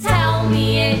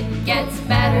gets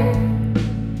better.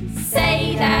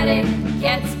 Say that it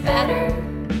gets better.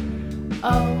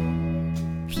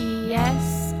 O-P-S,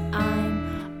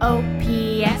 I'm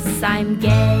O-P-S, I'm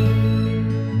gay-ish.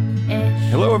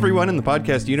 Hello, everyone in the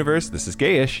podcast universe. This is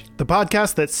Gayish. The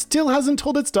podcast that still hasn't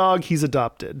told its dog he's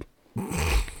adopted.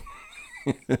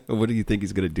 What do you think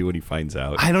he's going to do when he finds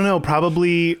out? I don't know.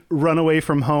 Probably run away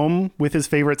from home with his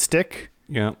favorite stick.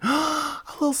 Yeah.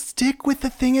 A little stick with the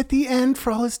thing at the end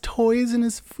for all his toys and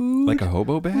his food. Like a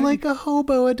hobo bag? Like a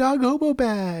hobo, a dog hobo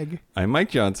bag. I'm Mike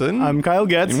Johnson. I'm Kyle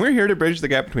Getz. And we're here to bridge the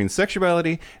gap between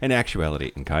sexuality and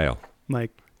actuality. And Kyle,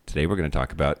 Mike. Today we're going to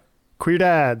talk about Queer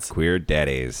dads. queer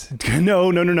daddies.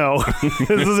 No.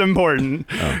 This is important.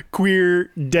 Oh.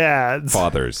 Queer dads.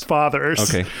 Fathers.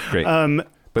 Okay, great.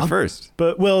 But first.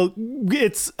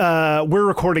 It's we're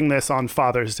recording this on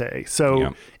Father's Day,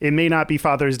 so It may not be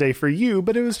Father's Day for you,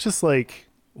 but it was just like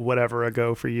whatever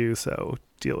ago for you, so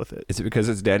deal with it. Is it because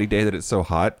it's Daddy Day that it's so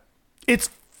hot? It's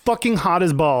fucking hot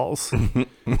as balls.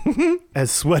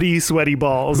 As sweaty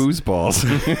balls. Whose balls?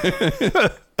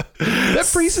 That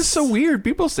phrase is so weird.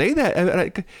 People say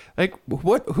that. Like,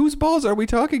 what? Whose balls are we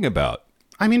talking about?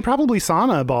 I mean, probably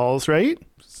sauna balls, right?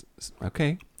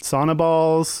 Okay. Sauna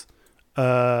balls,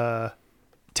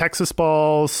 Texas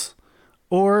balls,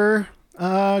 or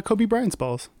Kobe Bryant's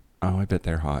balls. Oh, I bet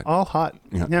they're hot. All hot.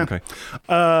 Yeah. Okay.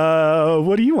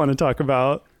 What do you want to talk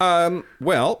about?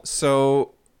 Well,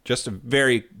 so just a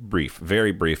very brief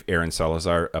Aaron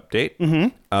Salazar update.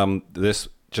 Mm-hmm.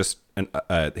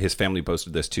 His family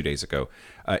posted this 2 days ago.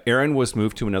 Aaron was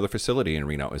moved to another facility in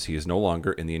Reno as he is no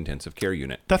longer in the intensive care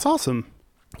unit. That's awesome.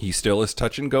 He still is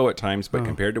touch and go at times, but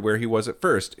compared to where he was at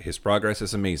first, his progress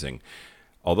is amazing.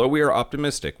 Although we are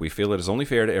optimistic, we feel it is only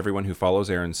fair to everyone who follows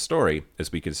Aaron's story,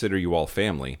 as we consider you all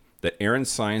family, that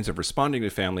Aaron's signs of responding to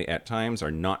family at times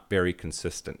are not very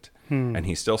consistent. And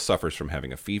he still suffers from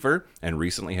having a fever and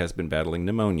recently has been battling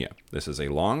pneumonia. This is a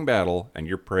long battle, and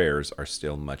your prayers are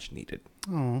still much needed.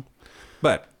 Oh.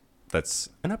 But that's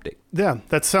an update. Yeah,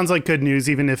 that sounds like good news,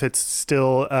 even if it's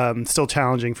still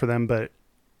challenging for them, but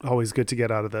always good to get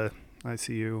out of the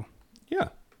ICU. Yeah.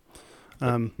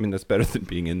 I mean, that's better than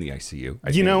being in the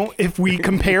ICU. You know, if we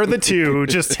compare the two,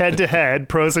 just head to head,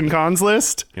 pros and cons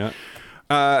list. Yeah.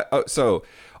 So,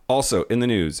 also in the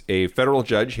news, a federal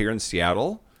judge here in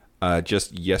Seattle,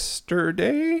 just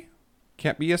yesterday,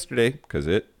 can't be yesterday because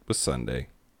it was Sunday.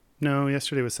 No,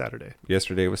 yesterday was Saturday.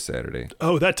 Yesterday was Saturday.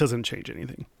 Oh, that doesn't change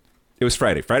anything. It was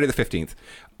Friday the 15th,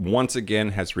 once again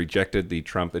has rejected the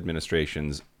Trump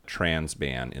administration's trans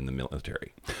ban in the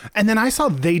military. And then I saw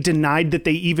they denied that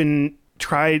they even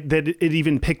tried, that it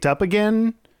even picked up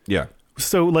again. Yeah.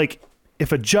 So, like,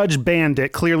 if a judge banned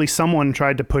it, clearly someone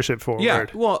tried to push it forward. Yeah,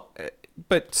 well,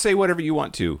 but say whatever you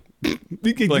want to.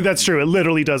 Like, that's true. It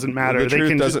literally doesn't matter. The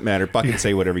truth doesn't matter. Fucking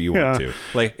say whatever you want to.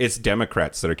 Like, it's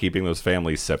Democrats that are keeping those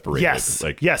families separated. Yes.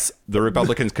 Like, yes. The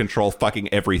Republicans control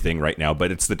fucking everything right now,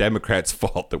 but it's the Democrats'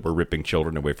 fault that we're ripping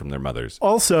children away from their mothers.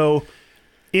 Also,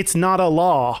 it's not a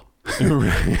law.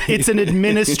 It's an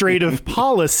administrative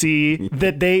policy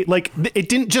that they, like, it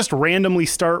didn't just randomly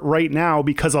start right now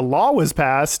because a law was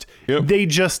passed. Yep. They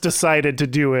just decided to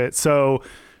do it. So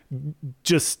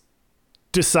just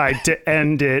decide to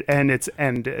end it, and it's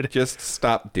ended. Just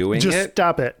stop doing it. Just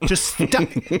stop it. Just stop.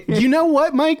 You know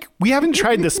what, Mike? We haven't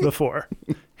tried this before.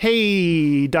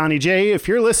 Hey, Donnie J, if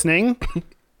you're listening,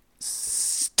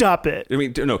 stop it. I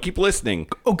mean, no, keep listening.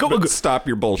 Oh, go. Stop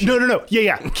your bullshit. No.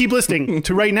 Yeah. Keep listening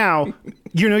to right now.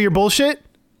 You know your bullshit?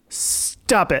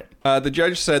 Stop it. The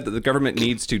judge said that the government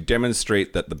needs to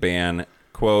demonstrate that the ban,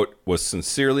 quote, was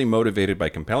sincerely motivated by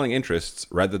compelling interests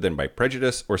rather than by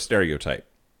prejudice or stereotype,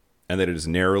 and that it is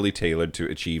narrowly tailored to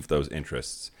achieve those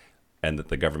interests, and that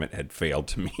the government had failed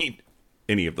to meet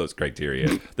any of those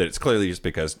criteria, that it's clearly just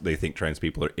because they think trans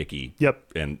people are icky.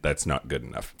 Yep. And that's not good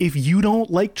enough. If you don't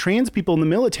like trans people in the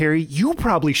military, you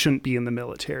probably shouldn't be in the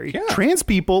military. Yeah. Trans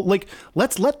people, like,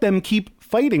 let's let them keep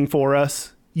fighting for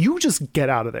us. You just get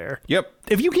out of there. Yep.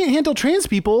 If you can't handle trans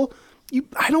people, do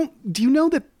you know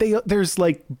that there's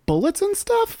like bullets and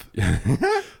stuff?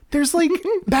 There's like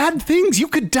bad things. You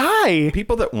could die.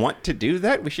 People that want to do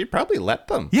that, we should probably let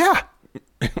them. Yeah.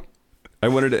 I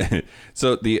wanted to.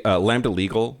 So the Lambda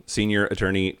Legal senior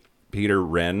attorney Peter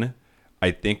Wren,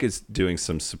 I think, is doing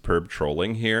some superb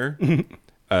trolling here.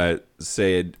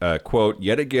 Said, quote,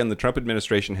 "Yet again, the Trump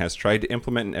administration has tried to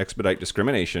implement and expedite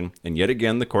discrimination, and yet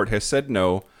again, the court has said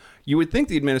no. You would think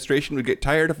the administration would get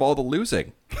tired of all the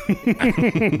losing.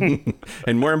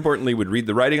 And more importantly, would read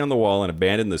the writing on the wall and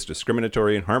abandon this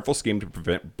discriminatory and harmful scheme to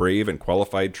prevent brave and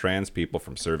qualified trans people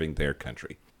from serving their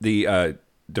country." The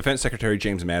Defense Secretary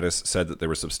James Mattis said that there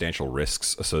were substantial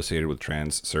risks associated with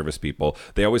trans service people.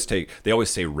 They always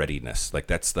say readiness. Like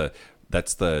that's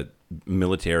the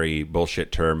military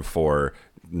bullshit term for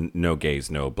no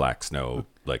gays, no blacks, no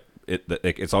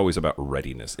it's always about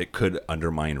readiness. It could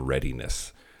undermine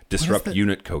readiness, disrupt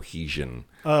unit cohesion,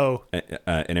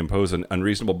 and impose an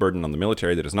unreasonable burden on the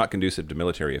military that is not conducive to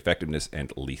military effectiveness and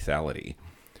lethality.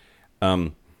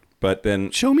 But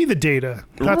then show me the data.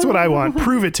 That's what I want.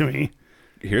 Prove it to me.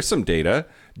 Here's some data.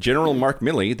 General Mark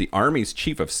Milley, the Army's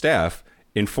chief of staff,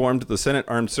 informed the Senate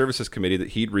Armed Services Committee that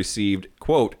he'd received,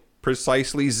 quote,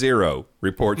 precisely 0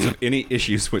 reports of any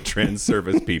issues with trans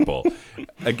service people.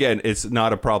 Again, it's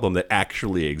not a problem that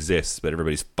actually exists, but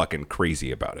everybody's fucking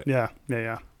crazy about it.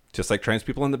 Yeah. Just like trans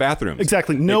people in the bathrooms.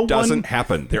 Exactly. It doesn't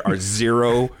happen. There are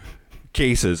 0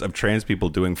 cases of trans people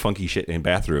doing funky shit in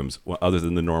bathrooms other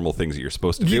than the normal things that you're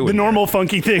supposed to do. The normal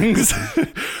funky things.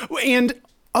 And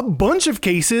a bunch of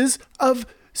cases of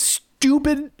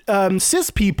stupid cis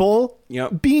people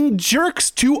being jerks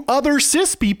to other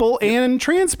cis people and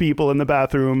trans people in the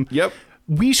bathroom. Yep.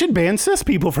 We should ban cis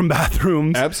people from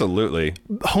bathrooms. Absolutely.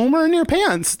 Homer in your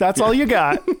pants. That's all you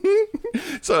got.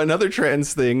 So another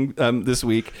trans thing this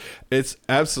week. It's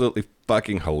absolutely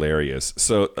fucking hilarious.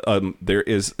 So there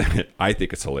is, I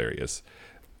think it's hilarious.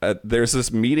 There's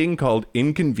this meeting called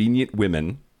Inconvenient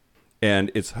Women,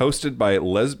 and it's hosted by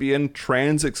lesbian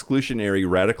trans exclusionary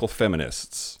radical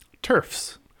feminists.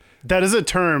 TERFs. That is a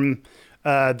term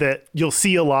that you'll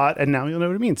see a lot, and now you'll know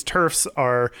what it means. TERFs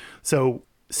are so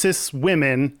cis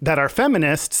women that are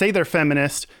feminist, say they're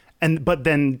feminist, but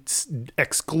then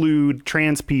exclude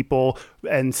trans people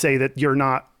and say that you're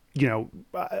not,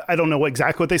 I don't know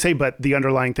exactly what they say, but the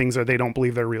underlying things are they don't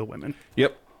believe they're real women.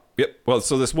 Yep. Well,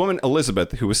 so this woman,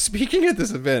 Elizabeth, who was speaking at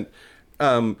this event,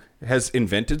 has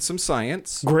invented some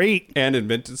science. Great. And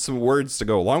invented some words to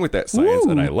go along with that science,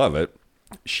 and I love it.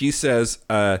 She says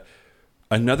so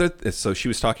she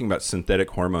was talking about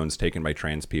synthetic hormones taken by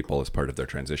trans people as part of their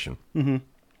transition. Mm-hmm.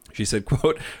 She said,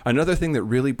 quote, another thing that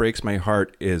really breaks my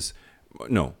heart is,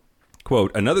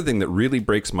 quote, another thing that really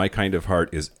breaks my kind of heart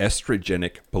is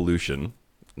estrogenic pollution.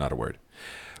 Not a word.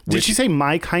 Did she say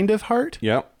my kind of heart?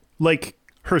 Yep. Like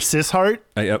her cis heart?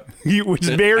 Yep. Which is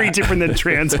very different than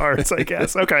trans hearts, I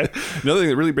guess. Okay. Another thing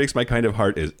that really breaks my kind of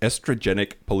heart is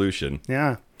estrogenic pollution.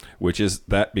 Yeah. Which is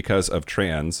that because of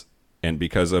trans and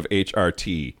because of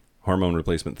HRT, hormone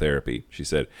replacement therapy. She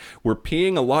said, we're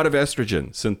peeing a lot of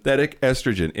estrogen, synthetic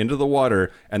estrogen, into the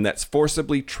water, and that's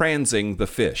forcibly transing the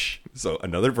fish. So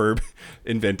another verb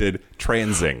invented,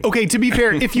 transing. Okay, to be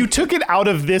fair, if you took it out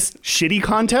of this shitty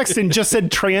context and just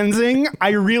said transing, I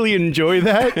really enjoy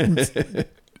that.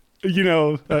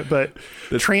 But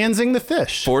transing the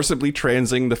fish. Forcibly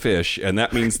transing the fish, and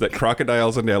that means that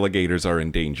crocodiles and alligators are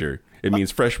in danger. It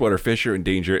means freshwater fish are in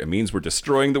danger. It means we're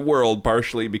destroying the world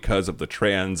partially because of the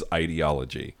trans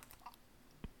ideology.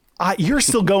 You're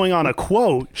still going on a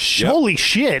quote. Yep. Holy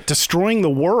shit, destroying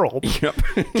the world. Yep.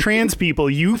 Trans people,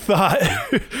 you thought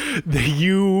that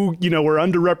you were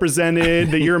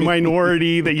underrepresented, that you're a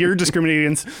minority, that you're discriminated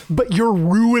against, but you're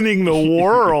ruining the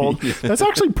world. Yeah. That's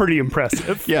actually pretty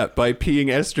impressive. Yeah, by peeing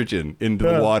estrogen into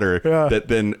the water that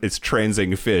then it's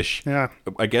transing fish. Yeah.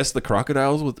 I guess the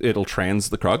crocodiles, it'll trans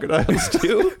the crocodiles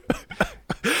too.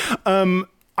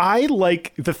 I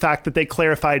like the fact that they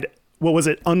clarified, what was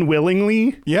it,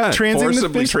 unwillingly? Yeah, transing the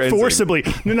fish? Transing. Forcibly.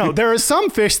 No, there are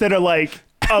some fish that are like,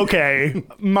 okay,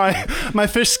 my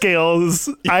fish scales,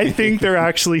 I think they're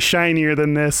actually shinier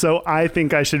than this, so I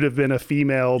think I should have been a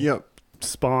female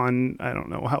spawn. I don't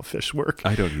know how fish work.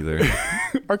 I don't either.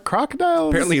 Are crocodiles?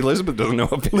 Apparently Elizabeth doesn't know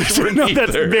how fish work No,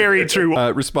 that's very true.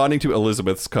 Responding to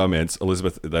Elizabeth's comments,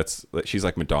 Elizabeth, she's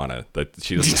like Madonna. That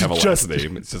she doesn't have a last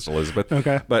name. It's just Elizabeth.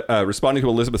 Okay. But responding to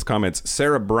Elizabeth's comments,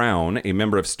 Sarah Brown, a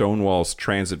member of Stonewall's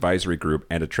trans advisory group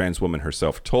and a trans woman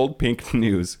herself, told Pink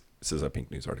News, this is a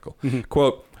Pink News article,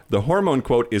 quote, the hormone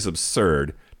quote is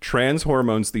absurd. Trans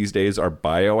hormones these days are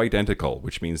bioidentical,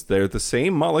 which means they're the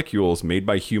same molecules made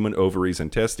by human ovaries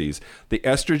and testes. The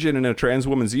estrogen in a trans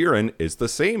woman's urine is the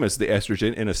same as the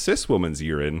estrogen in a cis woman's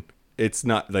urine. It's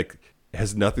not like, it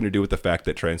has nothing to do with the fact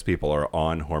that trans people are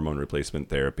on hormone replacement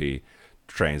therapy.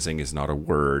 Transing is not a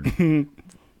word.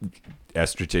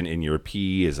 Estrogen in your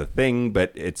pee is a thing,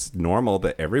 but it's normal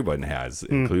that everyone has,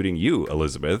 including you,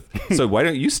 Elizabeth. So why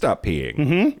don't you stop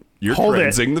peeing? You're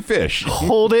transing the fish.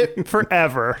 Hold it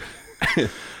forever.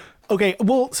 Okay,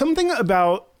 well, something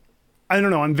about, I don't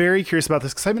know, I'm very curious about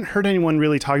this because I haven't heard anyone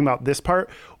really talking about this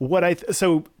part.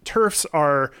 So TERFs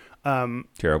are...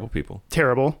 terrible people.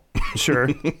 Terrible. Sure.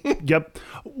 Yep.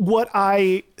 What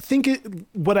I think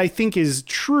is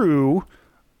true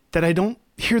that I don't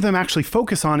hear them actually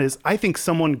focus on is, I think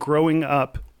someone growing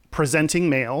up presenting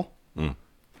male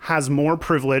has more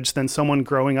privilege than someone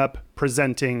growing up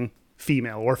presenting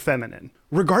female or feminine,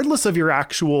 regardless of your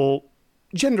actual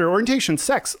gender, orientation,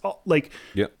 sex. Like,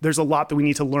 there's a lot that we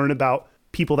need to learn about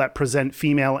people that present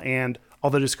female and all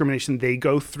the discrimination they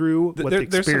go through, what they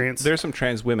experience. There's some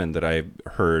trans women that I've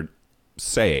heard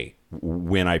say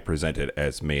when I presented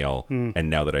as male, and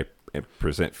now that I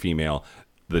present female,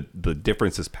 the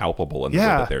difference is palpable in the way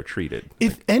that they're treated.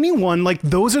 If anyone, like,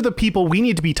 those are the people we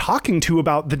need to be talking to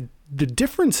about the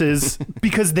differences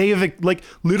because they have, like,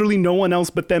 literally no one else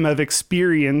but them have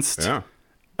experienced. Yeah.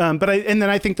 And then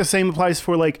I think the same applies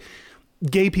for, like,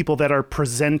 gay people that are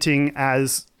presenting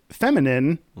as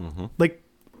feminine, like,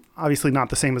 obviously not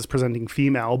the same as presenting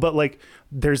female, but, like,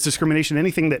 there's discrimination.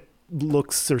 Anything that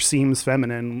looks or seems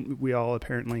feminine, we all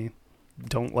apparently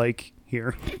don't like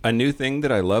here. A new thing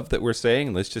that I love that we're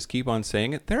saying, let's just keep on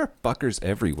saying it, there are fuckers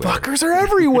everywhere. Fuckers are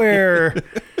everywhere.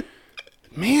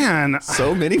 Man.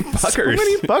 So many fuckers. So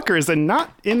many fuckers, and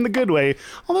not in the good way.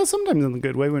 Although sometimes in the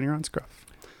good way when you're on Scruff.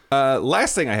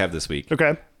 Last thing I have this week.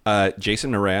 Okay.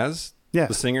 Jason Mraz,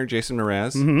 the singer Jason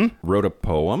Mraz, wrote a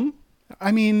poem.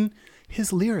 I mean,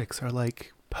 his lyrics are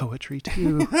like poetry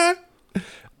too.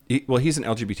 He's an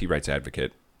LGBT rights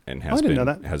advocate and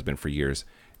has been for years.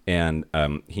 And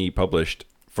he published,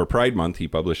 for Pride Month, he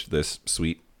published this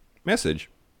sweet message.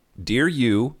 Dear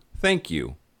you, thank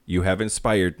you. You have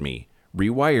inspired me,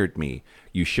 rewired me.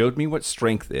 You showed me what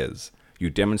strength is. You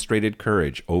demonstrated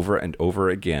courage over and over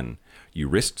again. You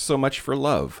risked so much for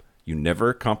love. You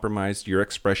never compromised your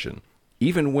expression,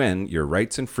 even when your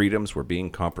rights and freedoms were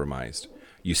being compromised.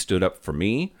 You stood up for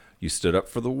me. You stood up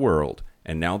for the world.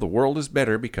 And now the world is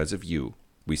better because of you.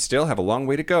 We still have a long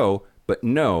way to go, but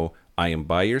know I am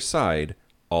by your side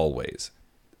always.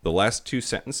 The last two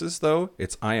sentences, though,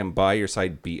 it's I am by your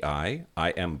side, B-I. I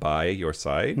am by your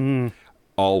side.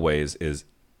 Always is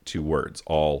 2 words,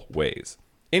 always.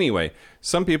 Anyway,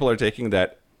 some people are taking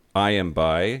that I am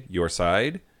by your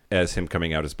side as him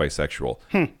coming out as bisexual.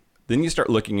 Then you start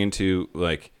looking into,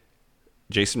 like,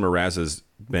 Jason Mraz has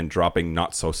been dropping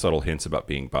not so subtle hints about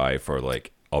being bi for,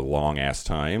 like, a long ass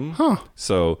time.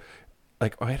 So,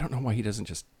 like, I don't know why he doesn't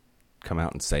just come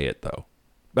out and say it, though.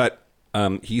 But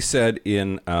he said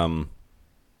in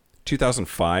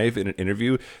 2005 in an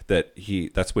interview that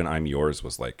that's when I'm Yours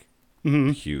was, like,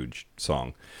 a huge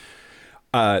song.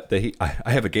 I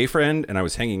have a gay friend, and I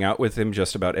was hanging out with him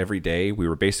just about every day. We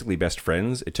were basically best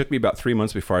friends. It took me about 3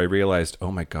 months before I realized,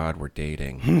 oh my God, we're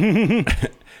dating.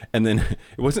 And then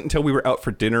it wasn't until we were out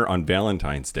for dinner on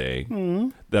Valentine's Day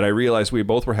that I realized we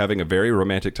both were having a very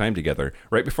romantic time together.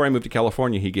 Right before I moved to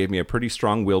California, he gave me a pretty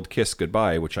strong-willed kiss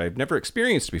goodbye, which I've never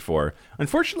experienced before.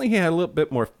 Unfortunately, he had a little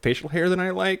bit more facial hair than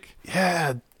I like.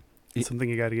 Yeah. Something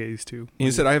you got to get used to.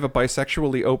 He said, I have a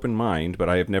bisexually open mind, but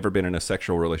I have never been in a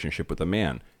sexual relationship with a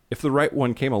man. If the right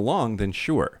one came along, then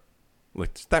sure.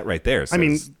 Like, that right there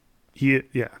says,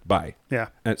 bi. Yeah.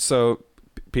 And so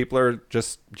people are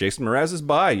just, Jason Mraz is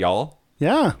bi, y'all.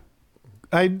 Yeah.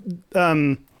 I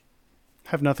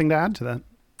have nothing to add to that.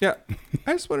 Yeah.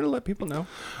 I just wanted to let people know.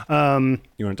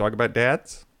 You want to talk about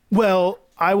dads? Well,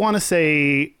 I want to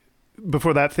say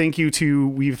before that, thank you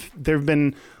to, there have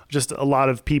been just a lot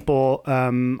of people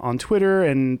on Twitter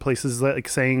and places like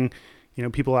saying, you know,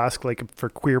 people ask like for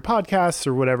queer podcasts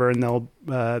or whatever, and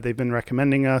they've been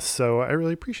recommending us. So I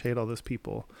really appreciate all those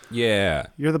people. Yeah.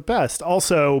 You're the best.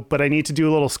 Also, but I need to do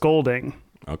a little scolding.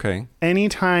 Okay.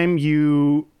 Anytime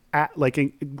you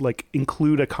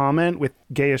include a comment with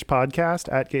Gayish Podcast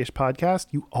at Gayish Podcast,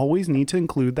 you always need to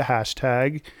include the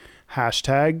hashtag.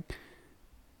 Hashtag?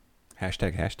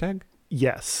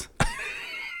 Yes.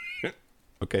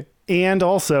 Okay. And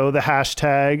also the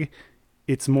hashtag,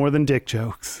 it's more than dick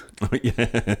jokes.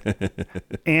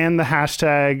 And the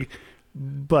hashtag,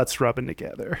 butts rubbing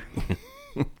together.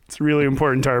 It's really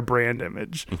important to our brand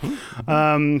image.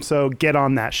 So get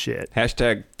on that shit.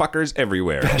 Hashtag fuckers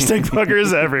everywhere. Hashtag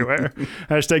fuckers everywhere.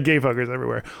 Hashtag gay fuckers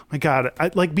everywhere. Oh my God.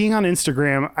 Like being on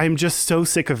Instagram, I'm just so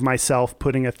sick of myself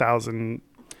putting 1,000.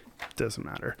 Doesn't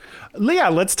matter. Yeah,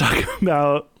 let's talk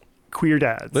about queer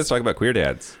dads. Let's talk about queer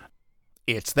dads.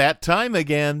 It's that time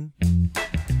again.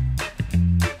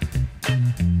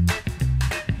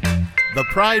 The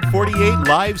Pride 48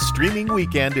 live streaming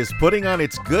weekend is putting on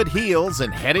its good heels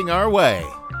and heading our way.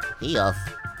 Heels?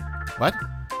 What?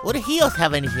 What do heels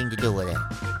have anything to do with it?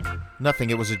 Nothing,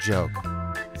 it was a joke.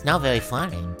 It's not very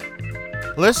funny.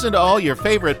 Listen to all your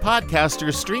favorite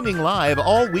podcasters streaming live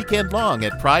all weekend long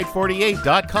at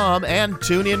pride48.com and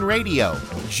TuneIn Radio.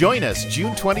 Join us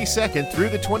June 22nd through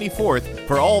the 24th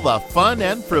for all the fun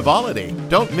and frivolity.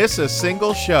 Don't miss a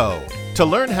single show. To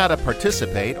learn how to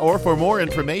participate or for more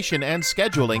information and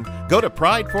scheduling, go to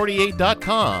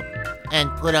pride48.com. And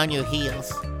put on your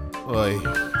heels. Oy.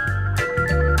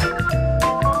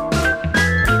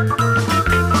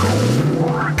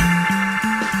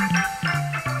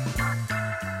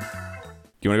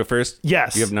 You want to go first?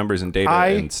 Yes. You have numbers and data I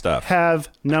and stuff. have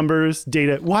numbers,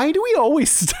 data. Why do we always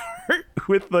start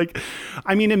with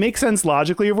it makes sense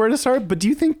logically of where to start, but do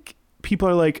you think people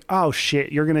are like, oh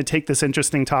shit, you're going to take this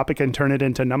interesting topic and turn it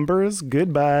into numbers?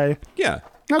 Goodbye. Yeah.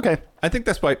 Okay. I think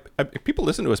that's why people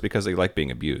listen to us because they like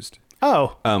being abused.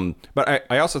 Oh. But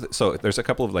I also, so there's a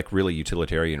couple of really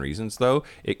utilitarian reasons though.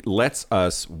 It lets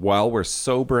us, while we're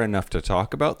sober enough to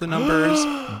talk about the numbers,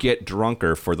 get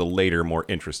drunker for the later, more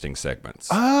interesting segments.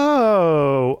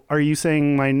 Oh, are you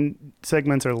saying my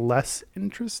segments are less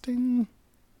interesting?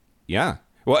 Yeah.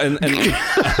 Well, and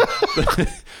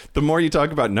the more you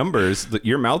talk about numbers,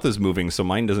 your mouth is moving, so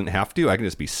mine doesn't have to. I can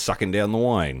just be sucking down the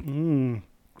wine.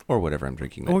 Or whatever I'm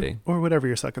drinking that day. Or whatever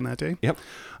you're sucking that day. Yep.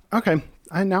 Okay.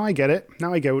 Now I get it.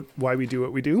 Now I get why we do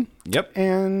what we do. Yep.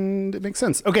 And it makes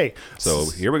sense. Okay. So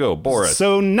here we go, Boris.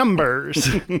 So numbers.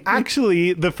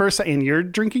 Actually, the first, and you're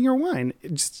drinking your wine,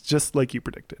 just like you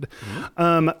predicted.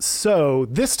 So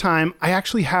this time I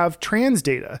actually have trans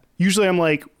data. Usually I'm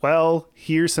like, well,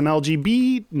 here's some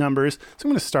LGB numbers. So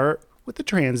I'm going to start with the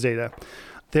trans data.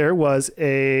 There was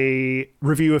a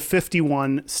review of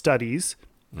 51 studies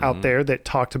out there that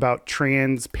talked about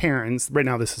trans parents. Right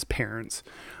now, this is parents.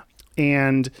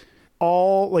 And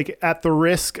all at the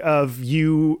risk of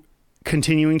you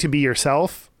continuing to be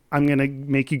yourself, I'm going to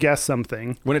make you guess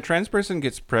something. When a trans person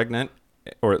gets pregnant,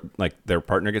 or their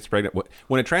partner gets pregnant,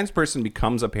 when a trans person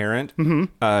becomes a parent,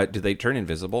 do they turn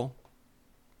invisible?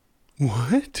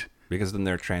 What? Because then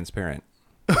they're transparent.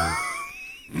 Go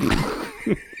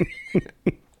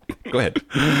ahead.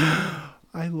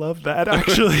 I love that,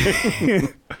 actually.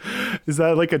 Is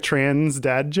that like a trans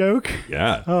dad joke?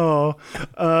 Yeah. Oh,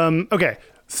 okay.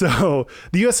 So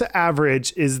the U.S.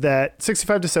 average is that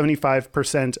 65 to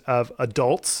 75% of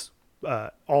adults,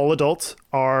 all adults,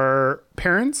 are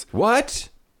parents. What?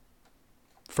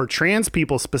 For trans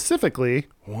people specifically.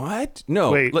 What?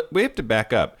 No, Wait. We have to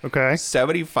back up. Okay.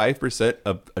 75%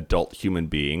 of adult human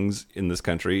beings in this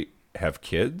country have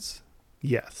kids?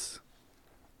 Yes.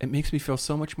 It makes me feel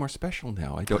so much more special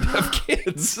now. I don't have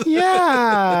kids.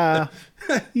 Yeah.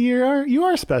 You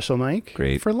are special, Mike.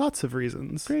 Great. For lots of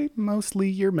reasons. Great. Mostly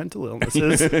your mental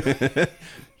illnesses.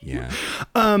 Yeah.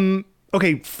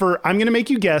 Okay, I'm going to make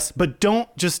you guess, but don't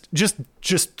just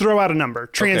throw out a number.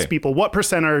 Trans Okay. people, what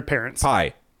percent are parents?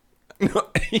 Pie.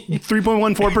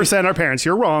 3.14% are parents.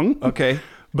 You're wrong. Okay.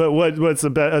 But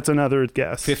that's another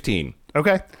guess. 15.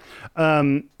 Okay.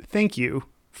 Thank you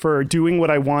for doing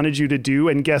what I wanted you to do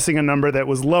and guessing a number that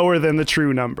was lower than the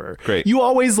true number. Great. You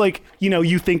always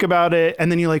you think about it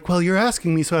and then you're like, well, you're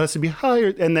asking me, so it has to be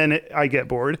higher. And then I get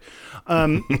bored.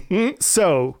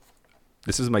 So.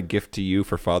 This is my gift to you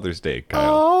for Father's Day,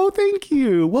 Kyle. Oh, thank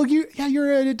you. Well,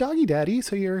 you're a doggy daddy,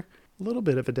 so you're a little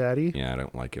bit of a daddy. Yeah, I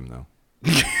don't like him though.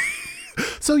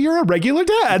 So you're a regular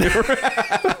dad.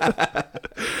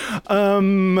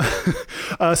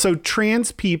 So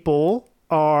trans people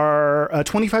are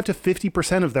 25 to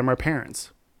 50% of them are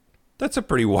parents. That's a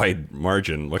pretty wide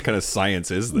margin. What kind of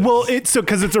science is this? Well,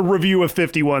 because it's a review of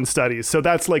 51 studies, so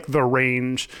that's the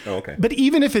range. Oh, okay. But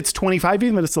even if it's 25,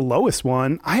 even if it's the lowest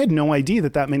one, I had no idea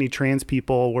that many trans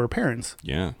people were parents.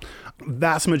 Yeah.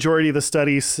 Vast majority of the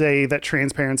studies say that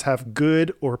trans parents have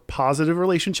good or positive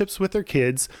relationships with their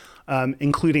kids,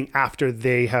 including after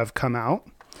they have come out.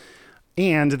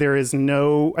 And there is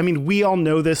we all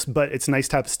know this, but it's nice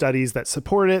to have studies that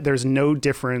support it. There's no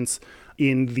difference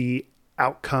in the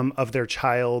outcome of their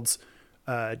child's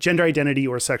gender identity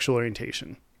or sexual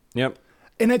orientation. Yep.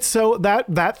 And it's so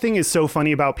that thing is so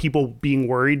funny about people being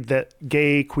worried that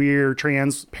gay, queer,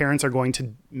 trans parents are going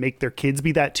to make their kids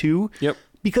be that too. Yep.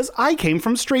 Because I came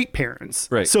from straight parents.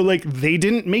 Right. So they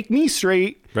didn't make me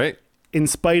straight. Right. In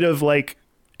spite of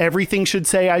everything should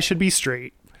say I should be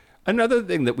straight. Another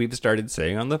thing that we've started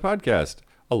saying on the podcast,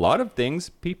 a lot of things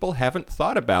people haven't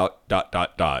thought about ...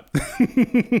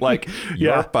 Like,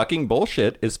 your fucking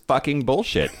bullshit is fucking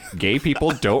bullshit. Gay people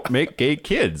don't make gay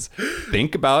kids.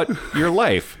 Think about your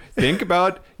life. Think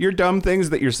about your dumb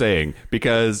things that you're saying,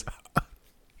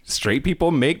 straight people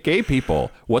make gay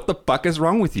people. What the fuck is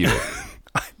wrong with you?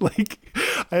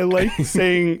 I like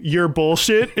saying your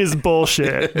bullshit is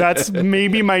bullshit. That's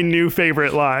maybe my new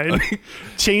favorite line.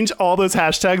 Change all those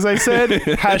hashtags I said.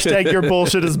 Hashtag your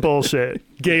bullshit is bullshit.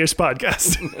 Gayish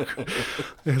podcast.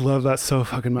 I love that so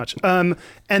fucking much. And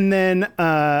then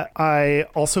I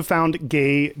also found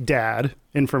gay dad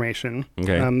information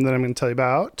Okay. that I'm going to tell you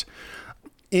about.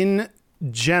 In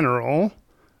general,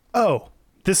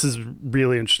 this is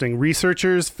really interesting.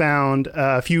 Researchers found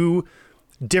a few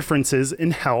differences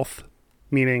in health,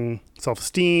 meaning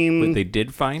self-esteem. But they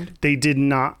did find? They did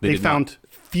not. They did found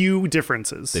not. few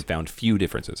differences. They found few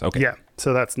differences. Okay. Yeah.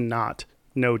 So that's not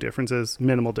no differences,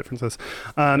 minimal differences.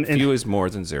 And Few is more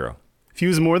than zero. few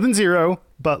is more than 0,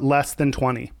 but less than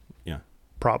 20, Yeah.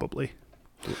 probably.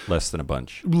 Less than a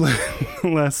bunch.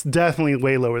 Less, definitely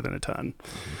way lower than a ton.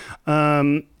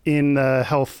 In the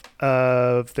health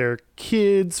of their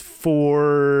kids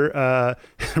for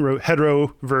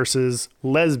hetero versus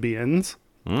lesbians.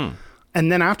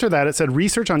 And then after that, it said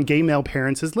research on gay male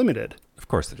parents is limited. Of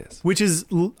course it is. Which is,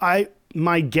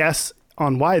 my guess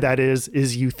on why that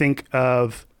is you think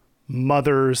of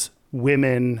mothers,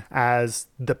 women as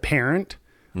the parent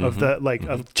of the,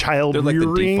 of child They're like the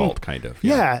rearing. default kind of.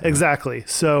 Yeah, exactly.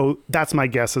 So that's my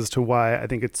guess as to why I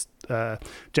think it's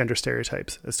gender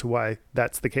stereotypes as to why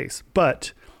that's the case.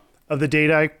 But of the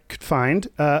data I could find,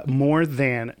 more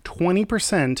than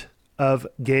 20% of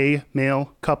gay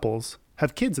male couples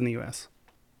have kids in the U.S.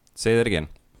 Say that again.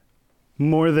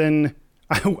 More than,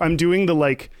 I'm doing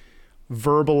the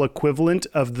verbal equivalent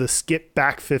of the skip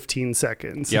back 15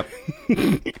 seconds. Yep.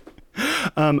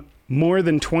 More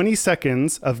than 20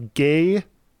 seconds of gay,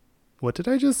 what did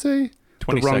I just say?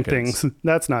 20 the wrong seconds. things.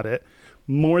 That's not it.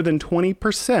 More than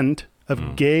 20%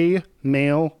 of gay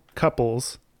male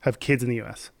couples have kids in the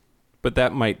U.S. But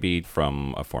that might be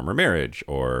from a former marriage,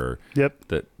 or Yep.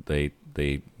 that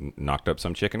they knocked up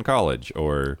some chick in college,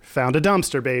 or Found a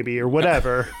dumpster baby or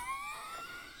whatever.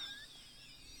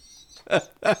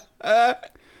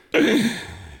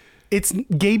 It's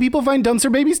gay people find dumpster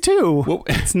babies too. Well-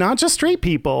 It's not just straight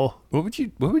people. what would you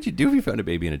do if you found a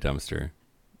baby in a dumpster?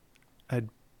 I'd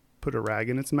put a rag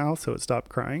in its mouth so it stopped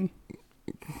crying.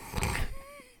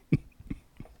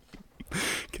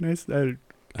 Can I?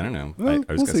 I don't know. Well, I was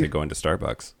we'll gonna say see. go into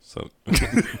Starbucks. So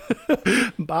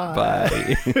Bye.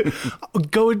 bye.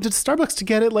 Go to Starbucks to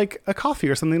get it like a coffee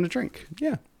or something to drink.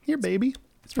 Yeah. Here, baby.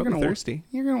 It's probably thirsty.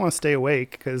 You're gonna want to stay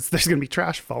awake because there's gonna be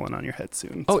trash falling on your head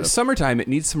soon. Oh, so. it's summertime. It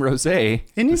needs some rosé.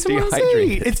 It needs some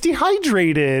rosé. It's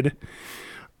dehydrated.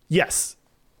 Yes.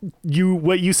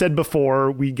 What you said before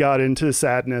we got into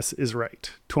sadness is right.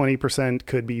 20%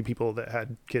 could be people that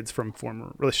had kids from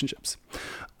former relationships.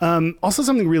 Also,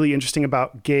 something really interesting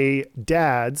about gay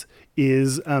dads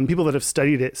is people that have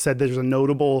studied it said there's a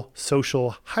notable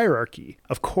social hierarchy.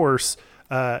 Of course,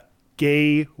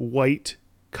 gay white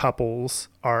couples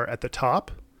are at the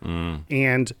top.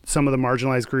 And some of the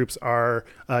marginalized groups are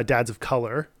dads of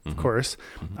color, of course.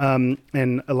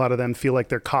 And a lot of them feel like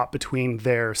they're caught between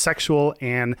their sexual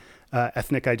and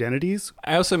ethnic identities.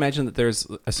 I also imagine that there's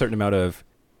a certain amount of,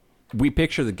 we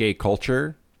picture the gay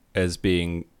culture as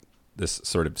being this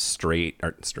sort of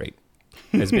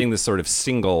as being this sort of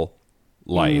single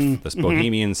life, this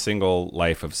bohemian single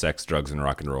life of sex, drugs, and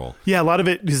rock and roll. Yeah, a lot of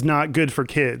it is not good for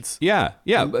kids. Yeah.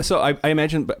 So I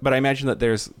imagine, but I imagine that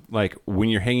there's like, when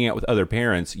you're hanging out with other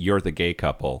parents, you're the gay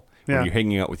couple. Yeah. When you're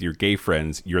hanging out with your gay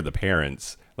friends, you're the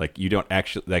parents. Like, you don't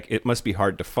actually, like, it must be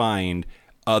hard to find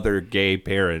other gay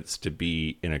parents to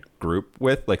be in a group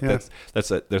with. Like, Yeah.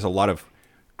 there's a lot of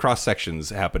cross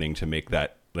sections happening to make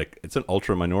that, like, it's an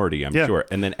ultra minority, I'm Yeah. sure.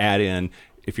 And then add in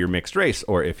if you're mixed race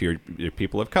or if you're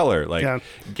people of color, like Yeah.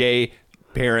 gay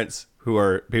parents who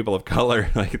are people of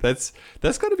color, like that's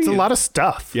got to be It's a lot of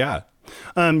stuff. Yeah.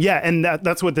 And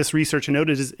that's what this research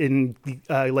noted is in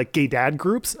like gay dad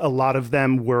groups, a lot of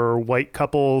them were white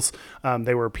couples.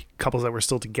 They were couples that were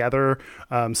still together.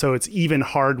 So it's even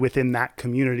hard within that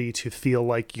community to feel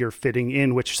like you're fitting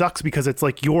in, which sucks because it's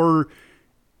like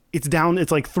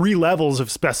it's like 3 levels of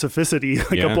specificity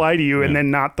apply to you and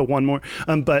then not the one more.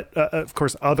 But of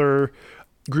course, other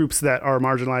groups that are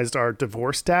marginalized are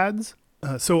divorced dads.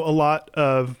 So a lot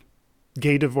of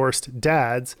gay divorced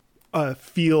dads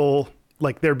feel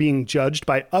like they're being judged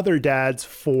by other dads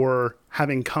for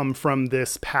having come from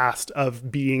this past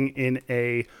of being in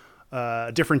a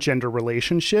different gender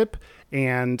relationship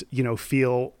and,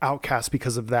 feel outcast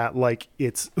because of that. Like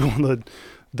it's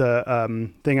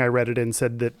the thing I read it in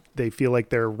said that they feel like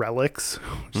they're relics,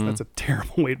 which that's a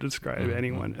terrible way to describe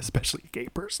anyone, especially a gay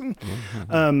person.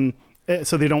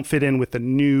 So they don't fit in with the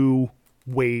new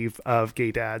wave of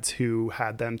gay dads who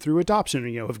had them through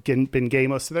adoption, have been gay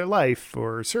most of their life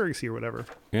or surrogacy or whatever.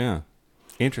 Yeah.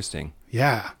 Interesting.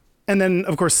 Yeah. And then,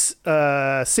 of course,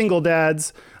 single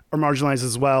dads are marginalized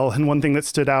as well. And one thing that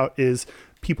stood out is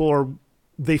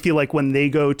they feel like when they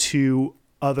go to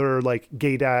other like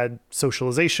gay dad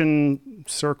socialization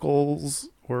circles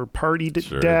or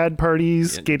dad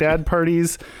parties, gay dad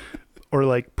parties, or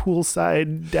like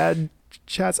poolside dad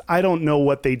chats. I don't know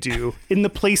what they do in the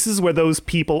places where those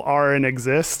people are and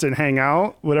exist and hang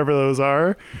out, whatever those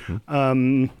are.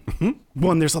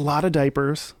 One, there's a lot of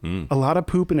diapers, a lot of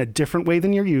poop in a different way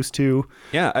than you're used to.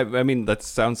 Yeah, I mean, that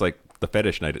sounds like the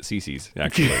fetish night at Cece's,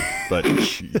 actually. But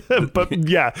But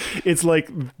yeah, it's like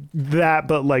that,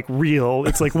 but like real.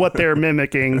 It's like what they're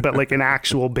mimicking, but like an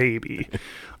actual baby,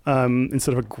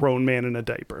 instead of a grown man in a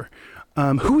diaper.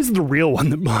 Who is the real one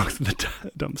that belongs to the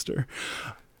dumpster?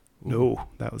 No,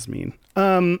 that was mean.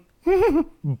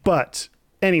 But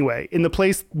anyway, in the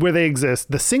place where they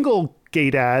exist, the single gay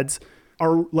dads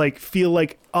are like, feel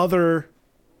like other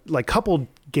like coupled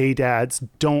gay dads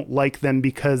don't like them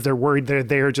because they're worried they're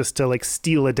there just to like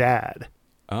steal a dad.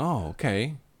 oh,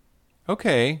 okay.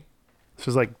 Okay. So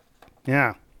it's like,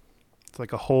 yeah, it's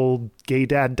like a whole gay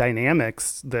dad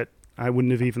dynamics that I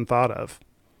wouldn't have even thought of.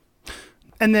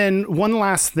 And then one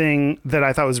last thing that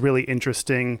I thought was really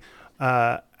interesting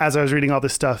as I was reading all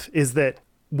this stuff is that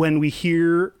when we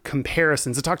hear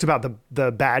comparisons, it talked about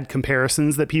the bad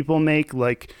comparisons that people make,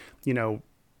 like, you know,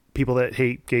 people that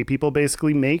hate gay people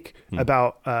basically make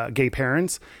about gay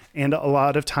parents. And a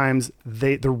lot of times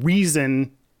the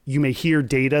reason you may hear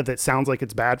data that sounds like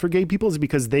it's bad for gay people is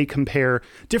because they compare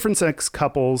different sex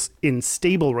couples in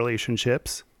stable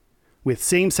relationships with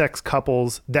same-sex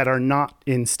couples that are not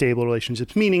in stable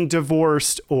relationships, meaning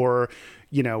divorced or,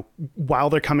 you know, while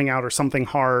they're coming out or something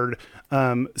hard.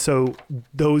 So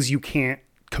those you can't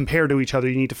compare to each other.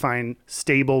 You need to find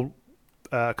stable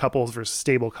couples versus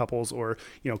stable couples, or,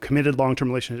 you know, committed long-term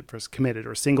relationship versus committed,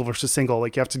 or single versus single.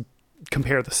 Like, you have to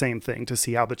compare the same thing to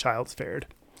see how the child's fared.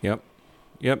 Yep.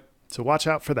 So watch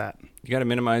out for that. You got to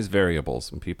minimize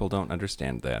variables, and people don't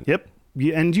understand that. Yep.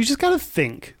 And you just got to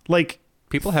think, like,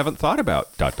 People haven't thought about ...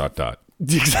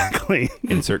 exactly.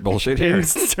 Insert bullshit here.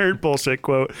 Insert bullshit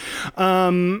quote.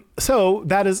 So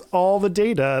that is all the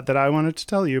data that I wanted to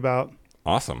tell you about.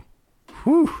 Awesome.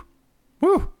 Whew.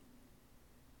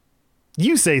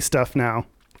 You say stuff now.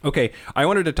 Okay, I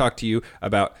wanted to talk to you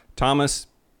about Thomas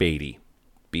Beatty.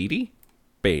 Beatty?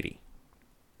 Beatty.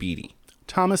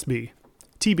 Thomas B.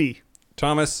 TB.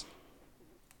 Thomas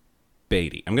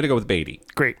Beatty. I'm going to go with Beatty.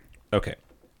 Great. Okay.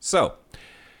 So,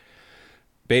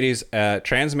 Beatty's a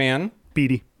trans man.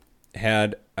 Beatty.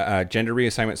 Had gender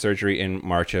reassignment surgery in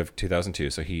March of 2002,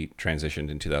 so he transitioned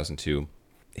in 2002.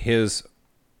 His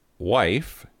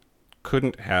wife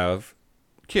couldn't have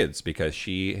kids because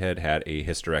she had had a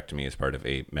hysterectomy as part of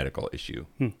a medical issue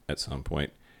at some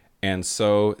point. And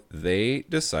so they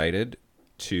decided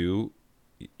to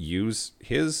use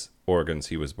his organs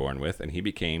he was born with, and he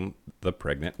became the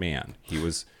pregnant man. He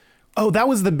was... Oh, that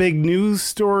was the big news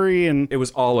story, and it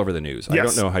was all over the news. Yes. I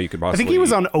don't know how you could possibly... I think he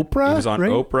was on Oprah. He was on right?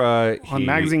 Oprah. On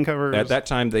magazine covers. At that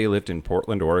time, they lived in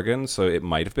Portland, Oregon, so it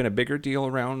might have been a bigger deal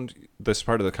around this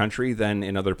part of the country than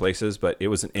in other places, but it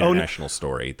was an international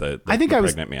story, I think the I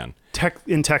was pregnant man.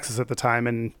 in Texas at the time,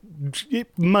 and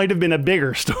it might have been a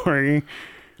bigger story.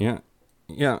 Yeah.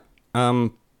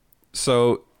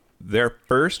 So their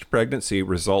first pregnancy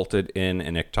resulted in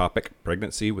an ectopic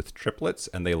pregnancy with triplets,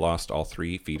 and they lost all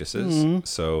three fetuses.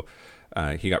 So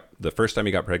the first time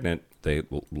he got pregnant, they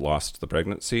lost the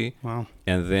pregnancy. Wow.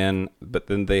 But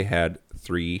then they had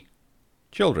 3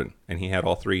 children, and he had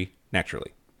all 3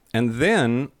 naturally. And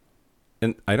then,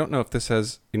 and I don't know if this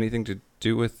has anything to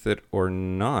do with it or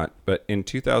not, but in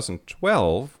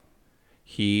 2012,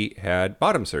 he had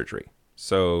bottom surgery.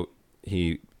 So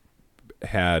he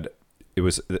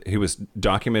was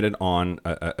documented on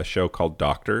a show called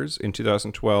Doctors in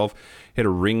 2012. He had a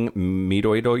ring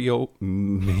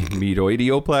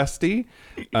medoidioplasty.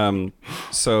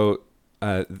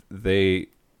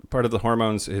 Part of the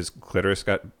hormones, his clitoris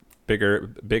got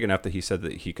big enough that he said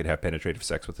that he could have penetrative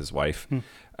sex with his wife.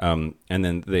 And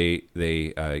then they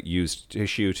used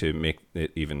tissue to make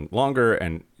it even longer,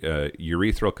 and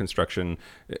urethral construction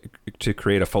to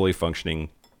create a fully functioning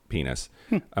penis.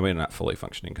 I mean, not fully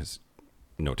functioning because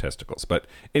no testicles, but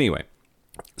anyway.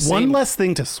 One less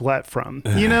thing to sweat from,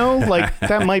 you know, like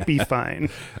that might be fine.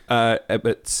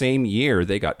 But same year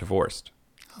they got divorced.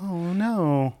 Oh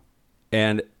no.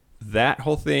 And that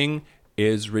whole thing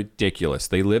is ridiculous.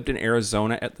 They lived in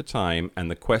Arizona at the time,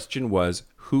 and the question was,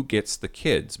 who gets the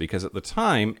kids? Because at the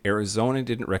time, Arizona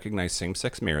didn't recognize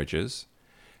same-sex marriages,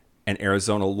 and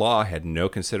Arizona law had no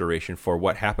consideration for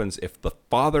what happens if the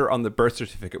father on the birth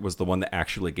certificate was the one that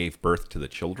actually gave birth to the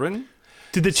children.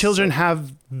 Did the children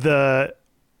have the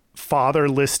father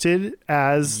listed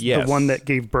as the one that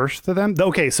gave birth to them?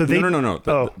 Okay, so they...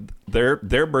 No.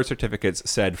 Their birth certificates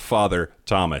said father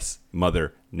Thomas,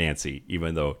 mother Nancy,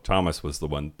 even though Thomas was the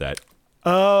one that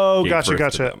Oh, gave gotcha.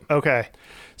 birth to them. Okay.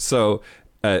 So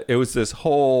it was this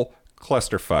whole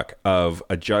clusterfuck of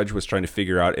a judge was trying to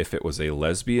figure out if it was a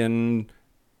lesbian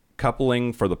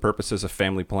coupling for the purposes of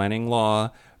family planning law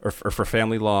or for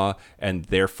family law, and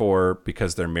therefore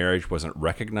because their marriage wasn't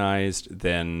recognized,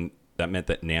 then that meant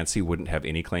that Nancy wouldn't have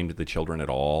any claim to the children at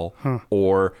all.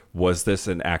 Or was this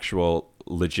an actual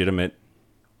legitimate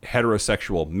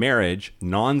heterosexual marriage,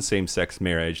 non-same-sex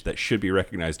marriage that should be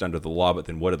recognized under the law? But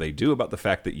then what do they do about the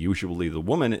fact that usually the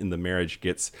woman in the marriage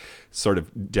gets sort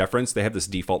of deference? They have this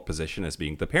default position as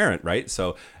being the parent, right?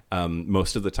 So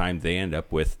most of the time they end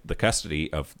up with the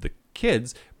custody of the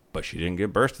kids, but she didn't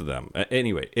give birth to them.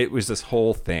 Anyway, it was this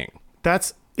whole thing. Well,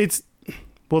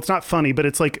 it's not funny, but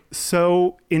it's like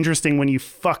so interesting when you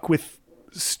fuck with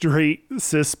straight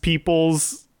cis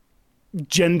people's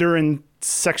gender and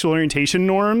sexual orientation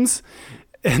norms,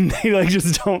 and they like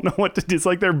just don't know what to do. It's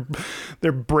like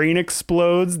their brain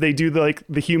explodes. They do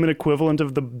the human equivalent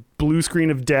of the blue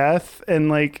screen of death, and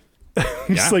like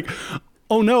just like,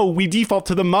 oh no, we default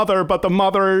to the mother, but the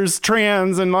mother's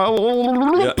trans, and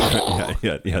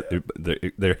yeah.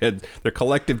 Their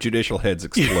collective judicial heads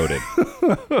exploded.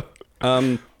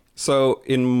 So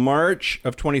in March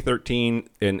of 2013,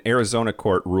 an Arizona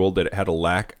court ruled that it had a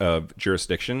lack of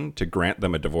jurisdiction to grant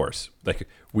them a divorce. Like,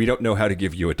 we don't know how to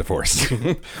give you a divorce.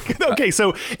 Okay,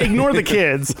 so ignore the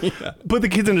kids. Put the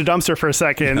kids in a dumpster for a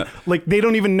second. Yeah. Like, they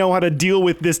don't even know how to deal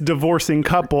with this divorcing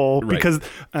couple because,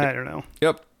 I don't know.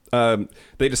 Yep.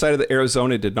 They decided that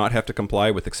Arizona did not have to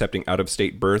comply with accepting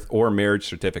out-of-state birth or marriage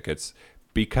certificates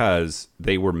because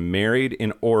they were married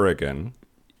in Oregon.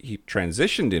 He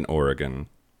transitioned in Oregon.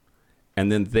 And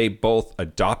then they both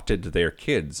adopted their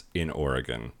kids in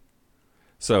Oregon.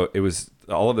 So it was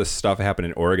all of this stuff happened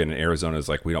in Oregon, and Arizona's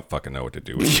like, we don't fucking know what to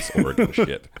do with this Oregon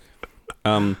shit.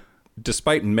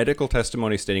 Despite medical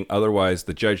testimony stating otherwise,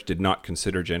 the judge did not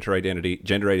consider gender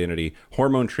identity,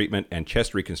 hormone treatment, and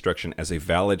chest reconstruction as a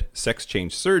valid sex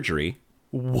change surgery.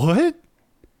 What?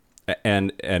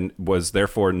 And was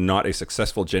therefore not a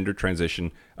successful gender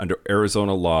transition under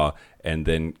Arizona law, and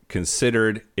then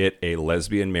considered it a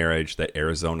lesbian marriage that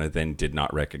Arizona then did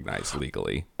not recognize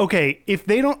legally. Okay, if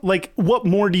they don't, like, what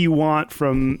more do you want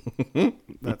from...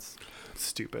 That's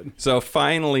stupid. So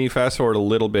finally, fast forward a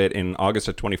little bit, in August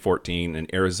of 2014, an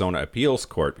Arizona appeals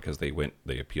court, because they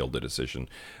appealed the decision,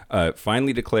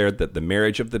 finally declared that the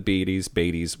marriage of the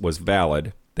Beatties was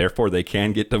valid. Therefore, they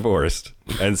can get divorced,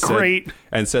 and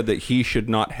said that he should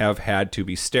not have had to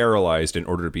be sterilized in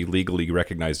order to be legally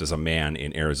recognized as a man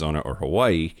in Arizona or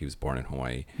Hawaii. He was born in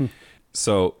Hawaii.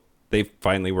 So they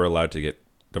finally were allowed to get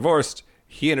divorced.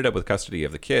 He ended up with custody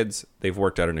of the kids. They've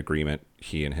worked out an agreement.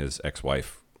 He and his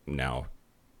ex-wife now,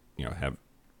 have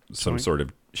some sort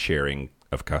of sharing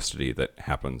of custody that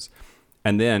happens.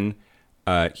 And then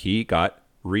he got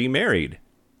remarried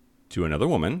to another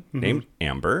woman named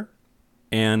Amber.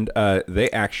 And they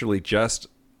actually just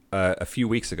a few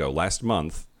weeks ago, last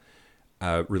month,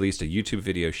 released a YouTube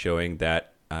video showing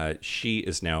that she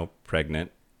is now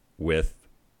pregnant with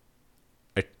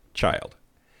a child.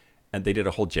 And they did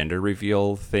a whole gender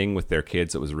reveal thing with their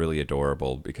kids. It was really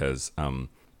adorable because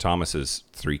Thomas's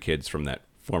 3 kids from that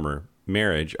former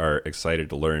marriage are excited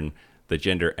to learn the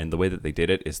gender. And the way that they did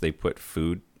it is they put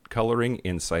food coloring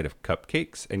inside of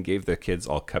cupcakes and gave the kids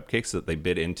all cupcakes that they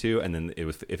bit into, and then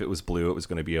if it was blue it was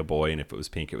going to be a boy, and if it was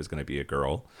pink it was going to be a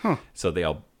girl. So they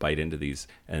all bite into these,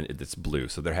 and it's blue,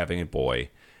 so they're having a boy.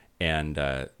 And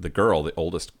the girl, the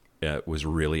oldest, was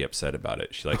really upset about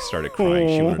it. She started crying.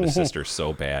 She wanted a sister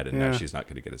so bad, and now she's not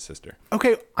going to get a sister.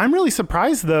 Okay, I'm really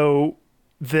surprised though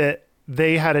that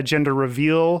they had a gender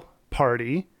reveal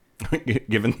party.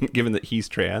 given that he's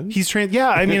trans? He's trans. Yeah,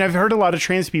 I mean, I've heard a lot of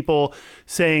trans people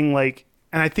saying, like,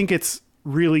 and I think it's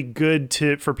really good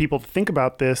for people to think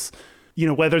about this,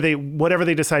 whatever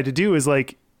they decide to do is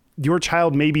like, your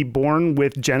child may be born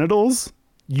with genitals.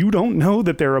 You don't know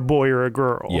that they're a boy or a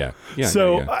girl. Yeah.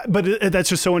 So, but that's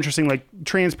just so interesting. Like,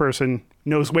 trans person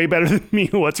knows way better than me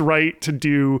what's right to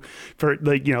do for,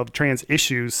 trans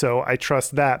issues. So I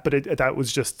trust that. But that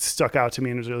was just stuck out to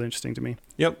me and it was really interesting to me.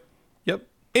 Yep.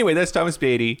 Anyway, that's Thomas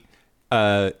Beatty,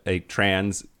 a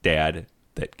trans dad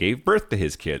that gave birth to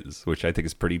his kids, which I think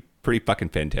is pretty fucking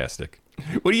fantastic.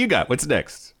 What do you got? What's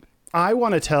next? I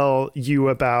want to tell you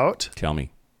about... Tell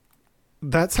me.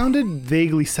 That sounded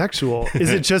vaguely sexual.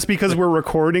 Is it just because we're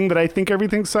recording that I think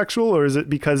everything's sexual, or is it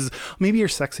because maybe your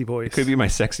sexy voice? It could be my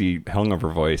sexy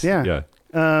hungover voice. Yeah.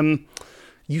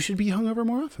 You should be hungover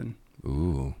more often.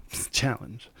 Ooh. It's a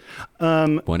challenge.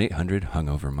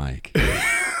 1-800-HUNGOVER-MIKE.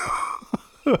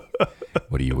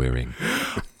 What are you wearing?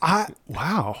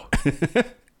 Wow.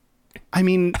 I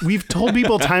mean, we've told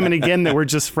people time and again that we're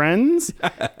just friends.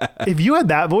 If you had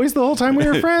that voice the whole time we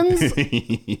were friends.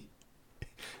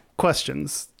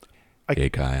 Questions. Hey,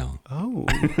 Kyle. Oh.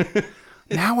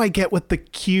 Now I get what the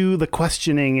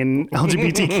questioning in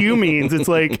LGBTQ means. It's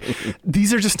like,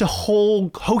 these are just a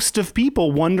whole host of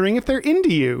people wondering if they're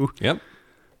into you. Yep.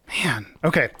 Man.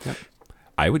 Okay. Yep.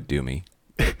 I would do me.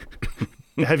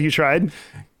 Have you tried?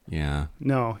 Yeah.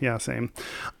 No. Yeah, same.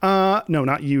 No,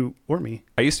 not you or me.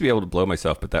 I used to be able to blow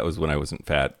myself, but that was when I wasn't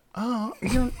fat. Oh,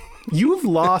 you've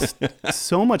lost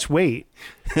so much weight.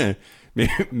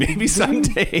 Maybe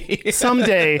someday.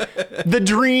 Someday. The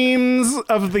dreams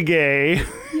of the gay.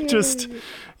 Yay. Just,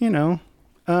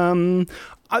 I'm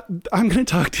going to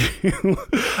talk to you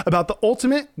about The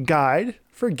Ultimate Guide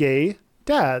for Gay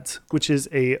Dads, which is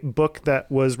a book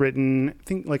that was written, I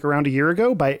think, like around a year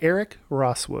ago by Eric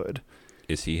Rosswood.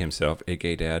 Is he himself a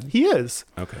gay dad? He is.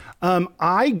 Okay.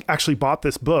 I actually bought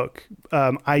this book.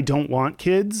 I don't want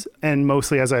kids, and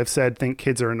mostly, as I've said, think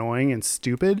kids are annoying and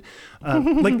stupid.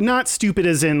 Like, not stupid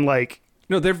as in like.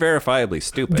 No, they're verifiably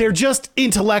stupid. They're just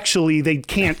intellectually, they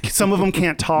can't. Some of them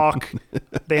can't talk.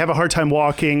 They have a hard time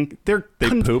walking. They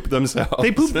poop themselves.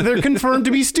 They poop. They're confirmed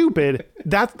to be stupid.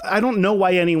 I don't know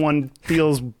why anyone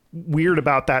feels weird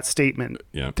about that statement.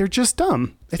 Yeah. They're just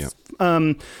dumb.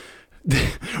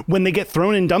 When they get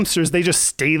thrown in dumpsters, they just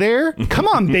stay there. Come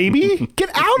on, baby,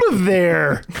 get out of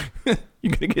there.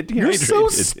 You're gonna get dehydrated. You're so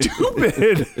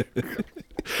stupid.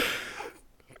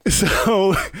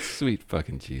 So sweet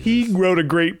fucking Jesus. He wrote a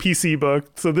great PC book,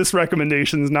 so this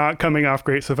recommendation is not coming off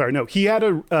great so far. No, he had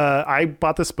I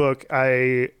bought this book.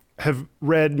 I have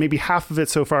read maybe half of it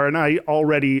so far, and I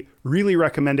already really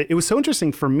recommend it. It was so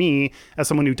interesting for me as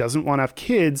someone who doesn't want to have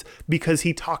kids, because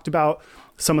he talked about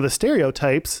some of the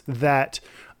stereotypes that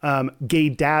gay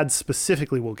dads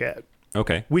specifically will get.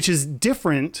 Okay. Which is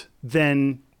different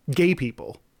than gay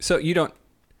people. So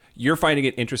you're finding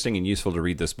it interesting and useful to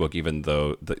read this book, even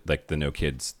though the no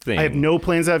kids thing. I have no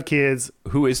plans to have kids.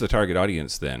 Who is the target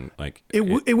audience then? Like it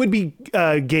would be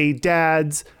gay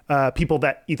dads, people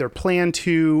that either plan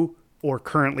to or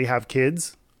currently have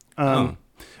kids.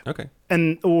 Okay.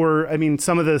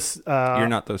 Some of this. You're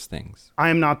not those things. I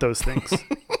am not those things.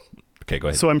 Okay, go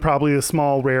ahead. So I'm probably a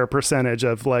small, rare percentage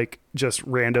of like just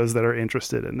randos that are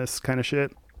interested in this kind of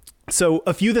shit. So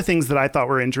a few of the things that I thought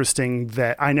were interesting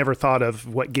that I never thought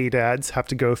of what gay dads have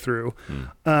to go through.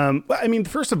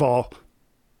 First of all,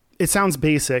 it sounds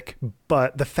basic,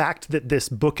 but the fact that this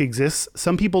book exists,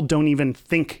 some people don't even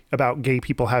think about gay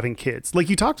people having kids. Like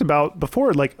you talked about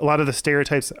before, like a lot of the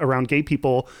stereotypes around gay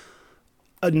people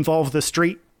involve the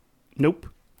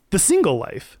single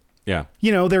life. Yeah.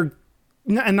 They're,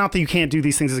 and not that you can't do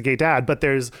these things as a gay dad, but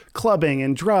there's clubbing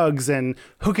and drugs and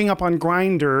hooking up on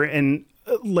Grindr, and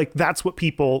like that's what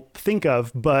people think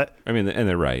of. But I mean, and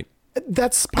they're right.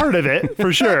 That's part of it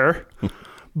for sure.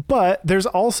 But there's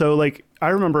also like, I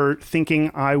remember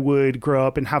thinking I would grow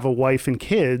up and have a wife and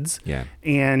kids. Yeah.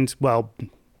 And well,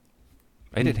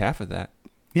 I did half of that.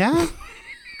 Yeah.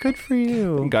 Good for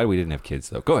you. Thank God we didn't have kids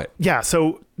though. Go ahead. Yeah.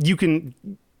 So you can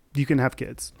have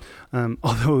kids.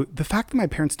 Although the fact that my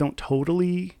parents don't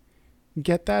totally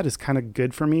get that is kind of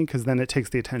good for me, because then it takes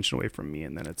the attention away from me,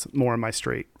 and then it's more of my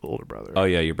straight older brother. Oh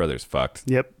yeah, your brother's fucked.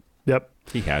 Yep.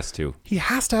 He has to. He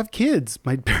has to have kids.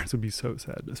 My parents would be so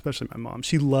sad, especially my mom.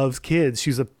 She loves kids.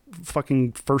 She's a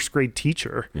fucking first grade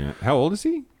teacher. Yeah. How old is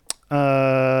he?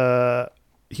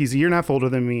 He's a year and a half older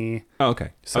than me. Oh, okay.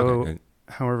 So okay.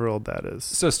 However old that is.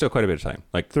 So still quite a bit of time.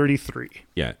 Like 33.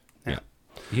 Yeah.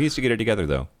 He needs to get it together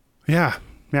though. Yeah.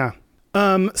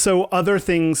 So other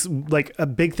things, like a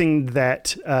big thing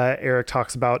that Eric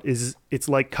talks about is it's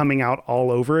like coming out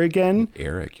all over again.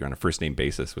 Eric, you're on a first name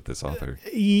basis with this author.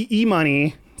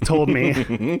 E-Money told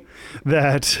me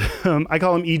that I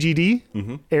call him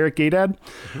EGD, Eric Gay Dad.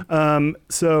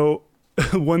 So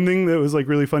one thing that was like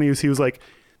really funny was he was like,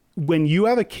 when you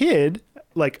have a kid,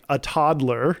 like a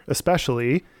toddler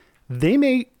especially,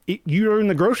 you're in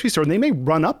the grocery store and they may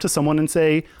run up to someone and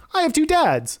say, I have two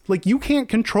dads. Like, you can't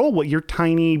control what your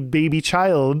tiny baby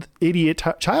idiot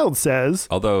child says.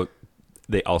 Although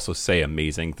they also say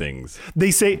amazing things.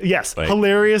 They say, yes,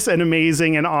 hilarious and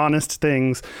amazing and honest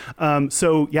things.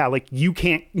 So yeah, like you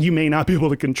may not be able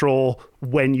to control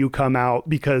when you come out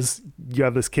because you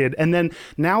have this kid. And then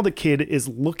now the kid is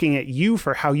looking at you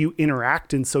for how you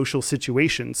interact in social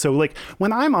situations. So like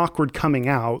when I'm awkward coming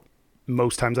out,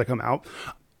 most times I come out,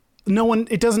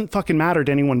 it doesn't fucking matter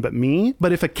to anyone but me.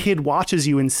 But if a kid watches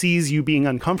you and sees you being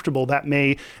uncomfortable, that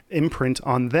may imprint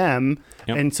on them.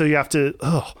 Yep. And so you have to,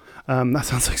 that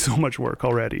sounds like so much work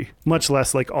already, much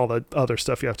less like all the other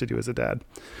stuff you have to do as a dad.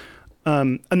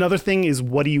 Another thing is,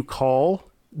 what do you call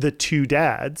the two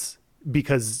dads?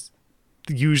 Because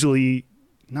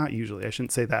not usually, I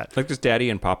shouldn't say that. Like just daddy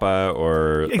and papa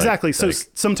or... Exactly. So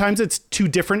sometimes it's two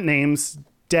different names,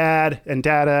 dad and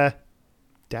dada.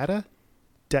 Dada?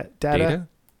 Dada?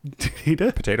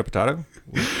 Data? Potato?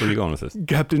 Where are you going with this?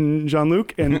 Captain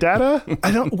Jean-Luc and Dada?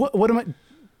 What am I?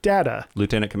 Dada.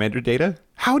 Lieutenant Commander Data?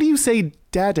 How do you say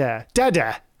dada?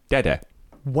 Dada.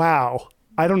 Wow.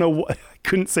 I don't know. I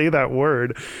couldn't say that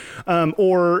word.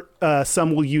 Or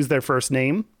some will use their first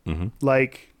name,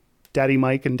 like Daddy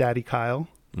Mike and Daddy Kyle.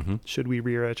 Should we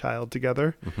rear a child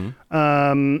together?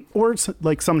 Or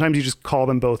like sometimes you just call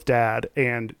them both dad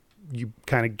and you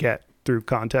kind of get through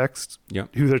context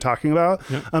who they're talking about.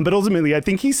 But ultimately, I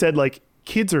think he said like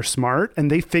kids are smart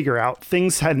and they figure out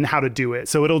things and how to do it.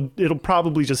 So it'll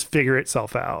probably just figure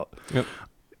itself out.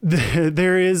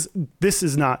 This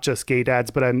is not just gay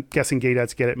dads, but I'm guessing gay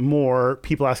dads get it more.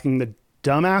 People asking the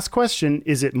dumbass question,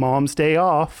 is it mom's day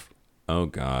off? Oh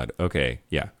God. Okay.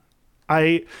 Yeah.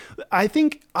 I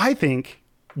think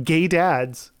gay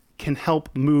dads can help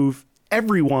move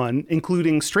everyone,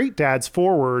 including straight dads,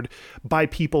 forward by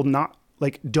people not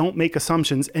don't make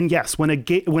assumptions. And yes, when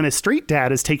a straight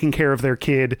dad is taking care of their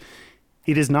kid,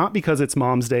 it is not because it's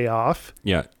mom's day off.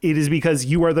 Yeah. It is because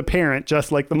you are the parent,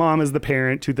 just like the mom is the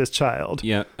parent to this child.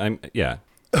 Yeah.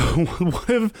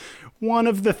 One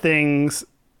of the things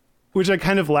which I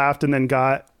kind of laughed and then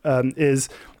got is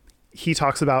he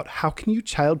talks about how can you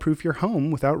childproof your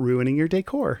home without ruining your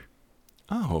decor?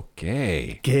 Oh,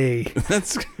 gay.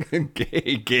 That's a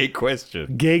gay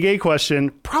question. Gay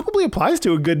question. Probably applies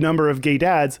to a good number of gay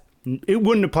dads. It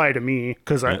wouldn't apply to me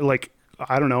because I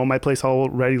don't know. My place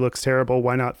already looks terrible.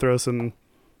 Why not throw some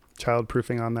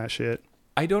childproofing on that shit?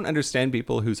 I don't understand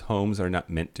people whose homes are not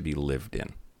meant to be lived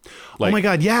in. Oh my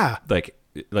God. Yeah.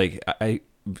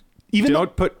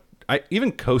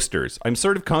 Even coasters. I'm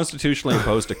sort of constitutionally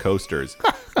opposed to coasters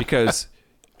because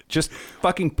just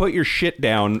fucking put your shit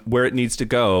down where it needs to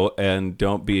go and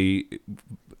don't be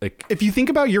like. If you think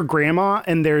about your grandma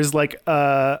and there's like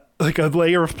a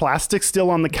layer of plastic still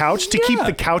on the couch to keep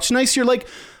the couch nice, you're like,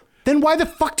 then why the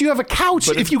fuck do you have a couch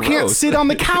if you can't sit on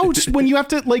the couch when you have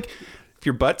to like. If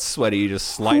your butt's sweaty, you just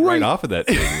slide right off of that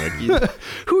thing.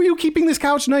 Who are you keeping this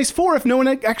couch nice for if no one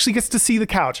actually gets to see the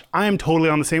couch? I am totally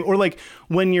on the same. Or like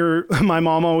when my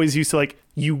mom always used to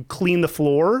you clean the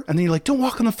floor and then you're like, don't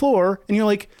walk on the floor. And you're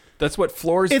like, that's what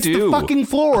floors do. It's the fucking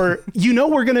floor.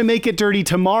 We're going to make it dirty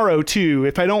tomorrow too.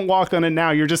 If I don't walk on it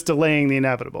now, you're just delaying the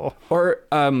inevitable. Or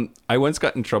I once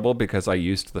got in trouble because I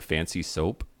used the fancy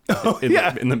soap.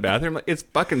 In the bathroom. It's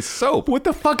fucking soap. What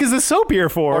the fuck is the soap here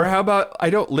for? Or how about I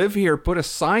don't live here, put a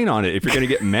sign on it if you're going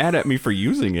to get mad at me for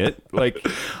using it.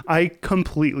 I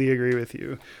completely agree with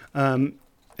you.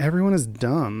 Everyone is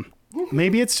dumb.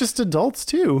 Maybe it's just adults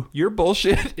too. Your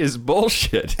bullshit is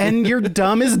bullshit. And your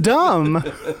dumb is dumb.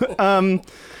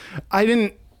 I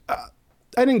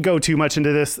didn't go too much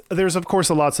into this. There's of course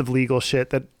lots of legal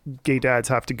shit that gay dads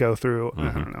have to go through.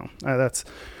 I don't know.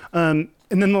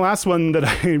 And then the last one that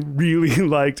I really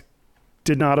liked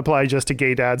did not apply just to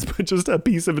gay dads, but just a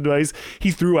piece of advice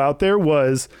he threw out there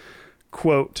was,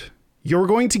 quote, "You're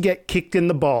going to get kicked in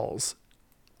the balls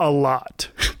a lot."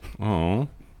 Oh,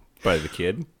 by the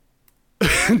kid?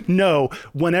 No.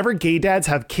 Whenever gay dads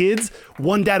have kids,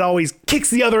 one dad always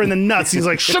kicks the other in the nuts. He's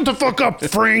like, "Shut the fuck up,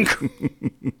 Frank.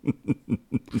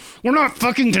 We're not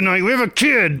fucking tonight. We have a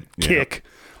kid." Kick.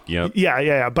 Yep.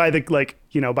 Yeah. By the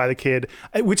kid,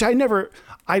 which I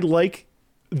like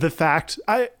the fact,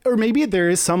 or maybe there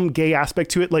is some gay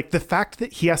aspect to it. Like the fact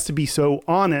that he has to be so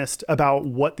honest about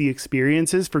what the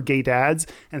experience is for gay dads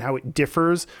and how it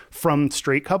differs from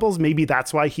straight couples. Maybe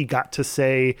that's why he got to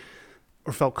say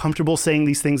or felt comfortable saying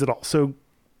these things that also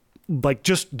like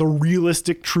just the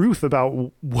realistic truth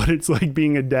about what it's like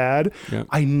being a dad. Yep.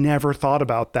 I never thought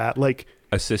about that. Like,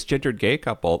 a cisgendered gay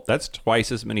couple, that's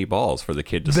twice as many balls for the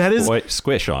kid to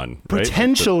squish on. Right?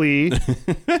 Potentially,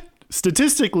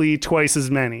 statistically, twice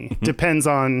as many. Depends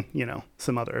on,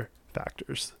 some other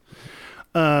factors.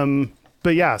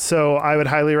 But yeah, so I would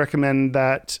highly recommend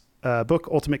that book,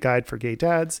 Ultimate Guide for Gay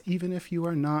Dads, even if you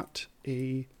are not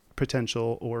a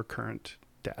potential or current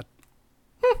dad.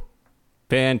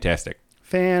 Fantastic.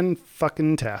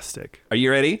 Fan-fucking-tastic. Are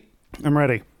you ready? I'm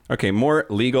ready. Okay, more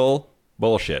legal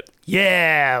bullshit.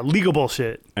 Yeah, legal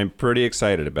bullshit. I'm pretty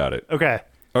excited about it. Okay,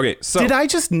 so... Did I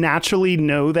just naturally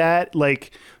know that,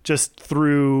 just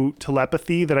through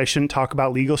telepathy, that I shouldn't talk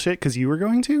about legal shit because you were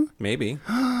going to? Maybe.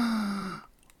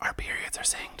 Our periods are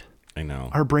synced. I know.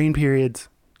 Our brain periods.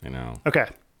 I know. Okay.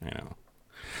 I know.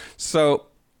 So,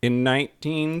 in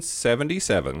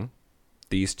 1977,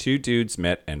 these two dudes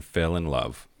met and fell in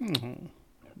love.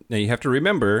 Now you have to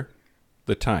remember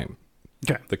the time,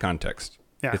 Okay. the context.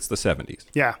 Yeah. It's the 70s.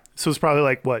 Yeah. So it's probably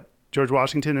like what? George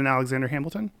Washington and Alexander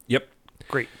Hamilton? Yep.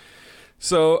 Great.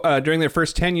 So during their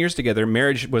first 10 years together,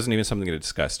 marriage wasn't even something they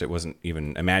discussed. It wasn't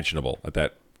even imaginable at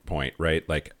that point, right?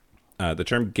 Like the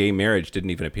term gay marriage didn't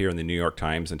even appear in the New York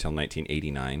Times until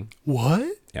 1989.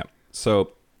 What? Yeah.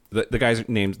 So the guys'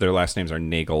 names, their last names are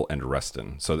Nagel and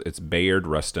Rustin. So it's Bayard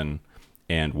Rustin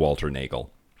and Walter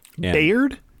Nagel. And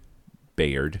Bayard?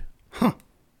 Bayard. Huh.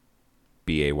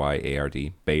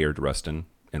 Bayard. Bayard Rustin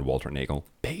and Walter Nagel.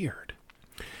 Bayard.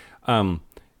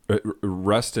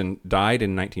 Rustin died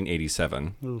in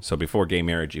 1987, so before gay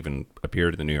marriage even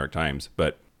appeared in the New York Times.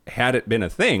 But had it been a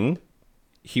thing,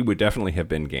 he would definitely have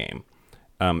been game.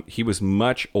 He was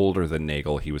much older than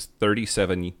Nagel. He was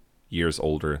 37 years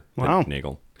older than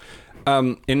Nagel.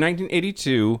 In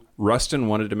 1982, Rustin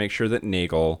wanted to make sure that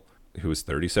Nagel, who was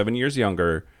 37 years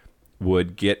younger,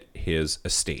 would get his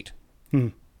estate.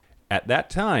 At that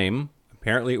time,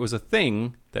 apparently it was a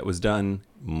thing that was done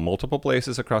multiple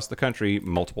places across the country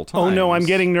multiple times. Oh, no, I'm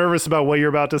getting nervous about what you're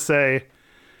about to say.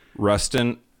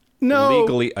 Rustin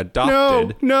legally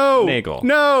adopted Nagel.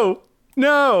 No.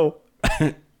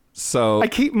 So I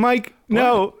keep Mike.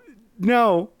 No.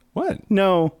 what?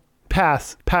 No.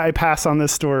 Pass. I pass on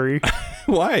this story.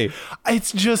 Why?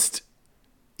 It's just,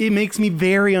 it makes me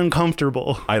very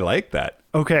uncomfortable. I like that.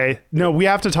 Okay. No, we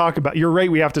have to talk about, you're right.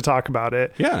 We have to talk about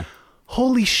it. Yeah.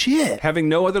 Holy shit. Having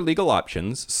no other legal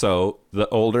options, so the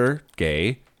older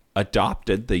gay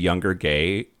adopted the younger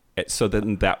gay, so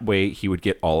then that way he would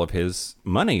get all of his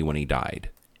money when he died.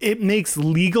 It makes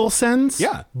legal sense.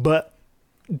 Yeah. But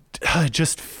it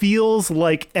just feels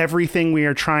like everything we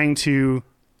are trying to.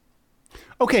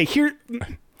 Okay, here.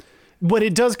 What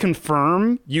it does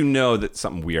confirm. You know that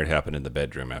something weird happened in the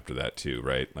bedroom after that too,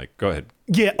 right? Like, go ahead.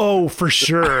 Yeah. Oh, for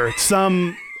sure.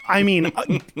 I mean,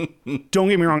 don't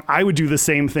get me wrong. I would do the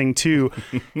same thing too.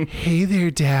 Hey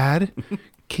there, Dad.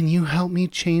 Can you help me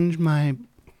change my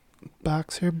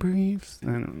boxer briefs? I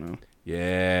don't know.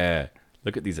 Yeah.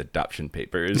 Look at these adoption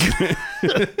papers.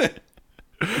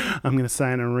 I'm going to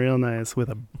sign them real nice with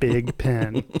a big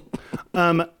pen.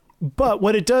 But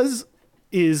what it does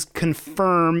is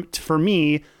confirm for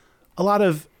me a lot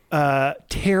of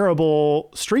terrible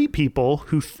straight people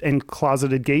and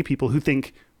closeted gay people who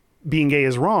think being gay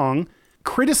is wrong,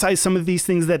 criticize some of these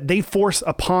things that they force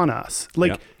upon us.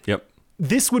 Like, Yep.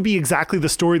 This would be exactly the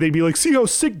story. They'd be like, see how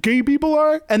sick gay people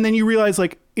are? And then you realize,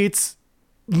 like, it's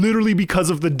literally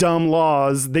because of the dumb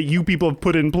laws that you people have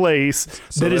put in place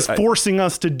that is forcing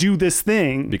us to do this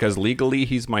thing. Because legally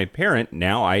he's my parent.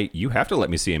 Now you have to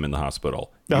let me see him in the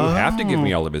hospital. You have to give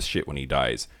me all of his shit when he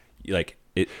dies. Like,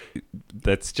 it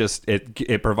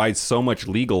provides so much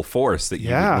legal force that you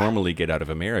would normally get out of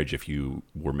a marriage if you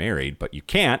were married, but you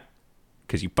can't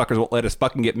because you fuckers won't let us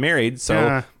fucking get married.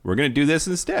 So we're going to do this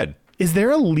instead. Is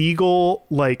there a legal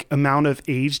amount of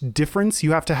age difference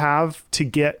you have to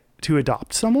get to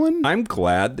adopt someone? I'm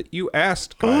glad that you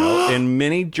asked, Kyle. In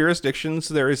many jurisdictions,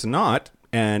 there is not.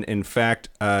 And in fact,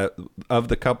 of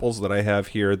the couples that I have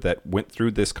here that went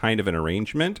through this kind of an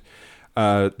arrangement,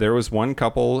 there was one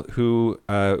couple who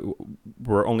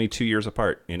were only 2 years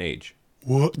apart in age.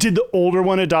 What? Did the older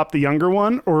one adopt the younger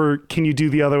one, or can you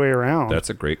do the other way around? That's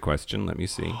a great question. Let me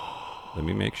see. Let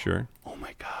me make sure. Oh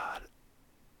my God.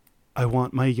 I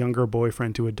want my younger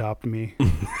boyfriend to adopt me.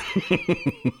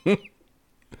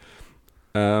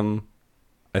 I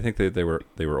think they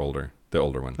were older. The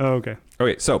older one. Oh, okay.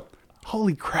 Okay, so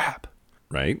Holy crap.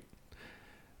 right.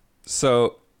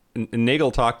 So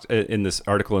Nagel talked in this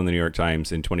article in the New York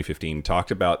Times in 2015,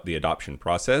 talked about the adoption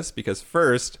process because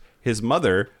first his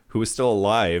mother, who was still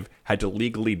alive, had to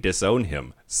legally disown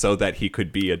him so that he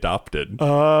could be adopted.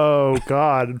 Oh,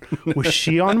 God. Was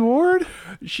she on board?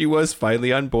 She was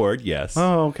finally on board, yes.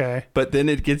 Oh, okay. But then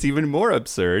it gets even more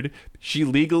absurd. She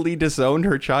legally disowned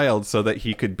her child so that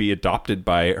he could be adopted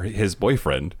by his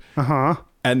boyfriend. Uh-huh.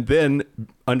 And then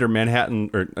under Manhattan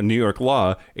or New York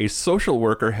law, a social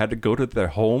worker had to go to their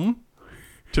home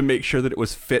to make sure that it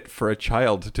was fit for a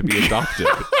child to be adopted.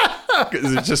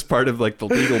 Because it's just part of the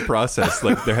legal process.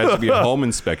 There has to be a home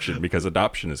inspection because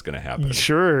adoption is going to happen.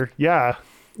 Sure. Yeah.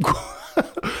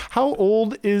 How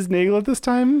old is Nagel at this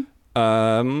time?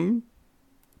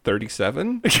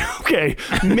 37. Okay.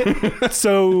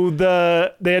 So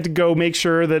they had to go make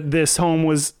sure that this home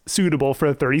was suitable for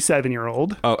a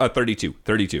 37-year-old. Oh, 32.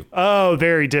 Oh,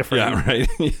 very different. Yeah, right.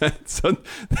 Yeah. So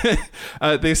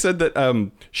they said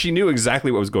that she knew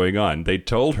exactly what was going on. They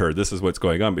told her this is what's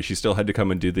going on, but she still had to come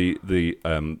and do the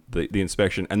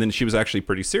inspection. And then she was actually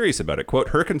pretty serious about it. Quote,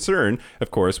 her concern,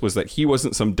 of course, was that he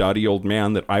wasn't some dotty old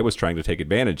man that I was trying to take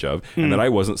advantage of, and that I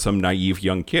wasn't some naive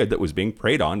young kid that was being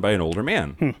preyed on by an older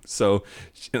man. So,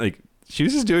 she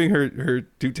was just doing her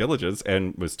due diligence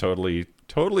and was totally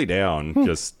down.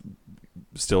 Just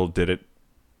still did it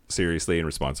seriously and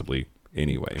responsibly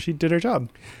anyway. She did her job.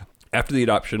 After the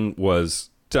adoption was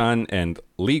done and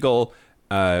legal,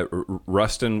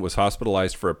 Rustin was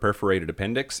hospitalized for a perforated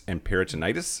appendix and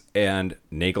peritonitis, and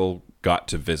Nagel got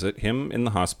to visit him in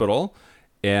the hospital,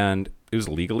 and it was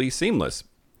legally seamless.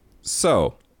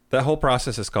 So that whole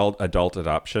process is called adult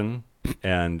adoption.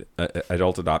 And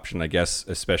adult adoption, I guess,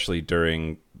 especially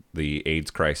during the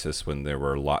AIDS crisis when there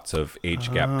were lots of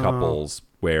age gap couples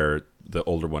where the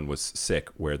older one was sick,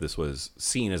 where this was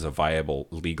seen as a viable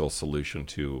legal solution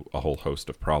to a whole host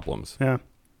of problems. Yeah.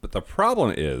 But the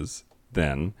problem is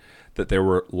then that there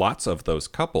were lots of those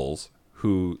couples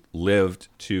who lived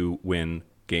to when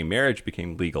gay marriage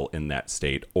became legal in that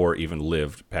state, or even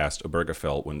lived past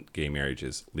Obergefell when gay marriage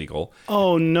is legal.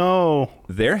 Oh, no.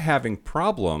 They're having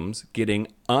problems getting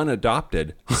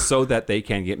unadopted so that they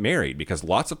can get married, because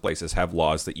lots of places have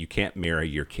laws that you can't marry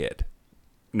your kid.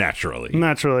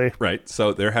 Naturally. Right.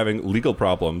 So they're having legal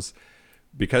problems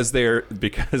because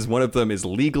one of them is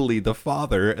legally the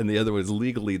father and the other one is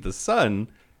legally the son.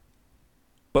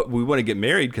 But we want to get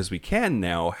married because we can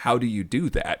now. How do you do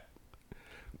that?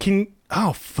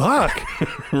 Oh, fuck.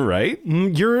 Right?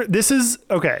 This is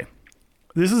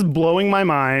blowing my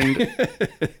mind.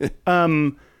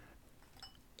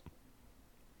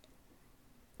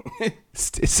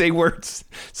 Say words.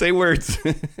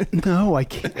 No, I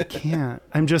can't.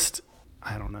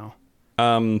 I don't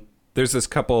know. There's this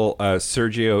couple,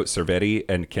 Sergio Cervetti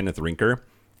and Kenneth Rinker.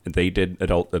 They did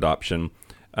adult adoption.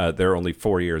 There are only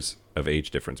 4 years of age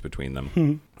difference between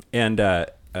them. And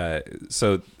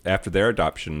so after their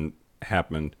adoption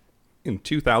happened in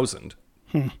 2000,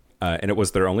 and it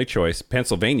was their only choice,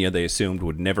 Pennsylvania, they assumed,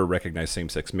 would never recognize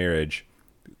same-sex marriage.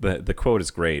 The quote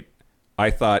is great. I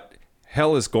thought,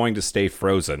 hell is going to stay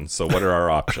frozen, so what are our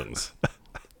options?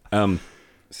 And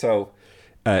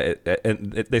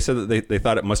they said that they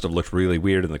thought it must have looked really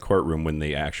weird in the courtroom when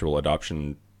the actual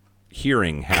adoption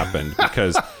hearing happened,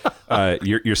 because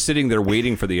you're sitting there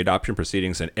waiting for the adoption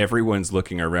proceedings and everyone's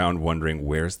looking around wondering,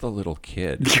 where's the little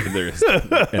kid? And there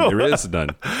is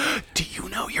none. Do you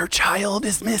know your child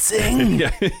is missing?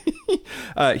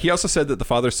 Yeah. He also said that the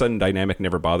father-son dynamic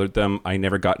never bothered them. I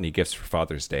never got any gifts for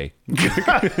Father's Day. Well,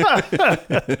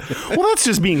 that's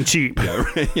just being cheap.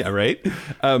 Yeah, right.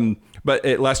 But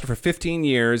it lasted for 15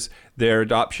 years. Their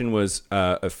adoption was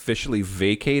officially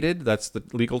vacated. That's the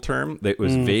legal term. It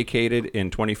was vacated in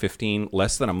 2015,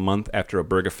 less than a month after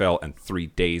Obergefell, and 3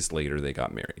 days later they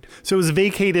got married. So it was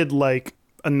vacated like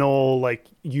annul,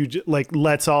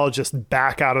 let's all just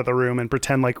back out of the room and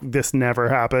pretend like this never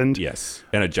happened. Yes.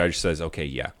 And a judge says, okay,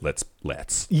 yeah, let's.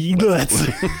 Let's. That's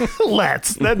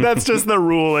just the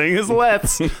ruling is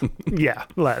let's. Yeah,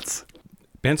 let's.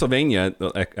 Pennsylvania,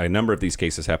 a number of these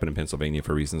cases happen in Pennsylvania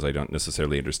for reasons I don't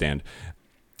necessarily understand.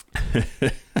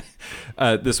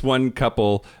 This one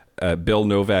couple, Bill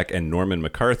Novak and Norman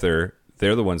MacArthur,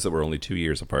 they're the ones that were only 2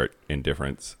 years apart in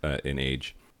difference in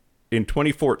age. In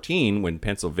 2014, when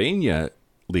Pennsylvania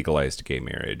legalized gay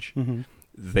marriage,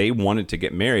 they wanted to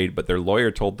get married, but their lawyer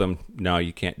told them, no,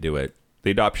 you can't do it. The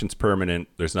adoption's permanent.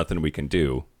 There's nothing we can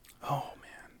do. Oh,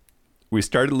 we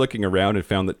started looking around and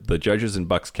found that the judges in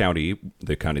Bucks County,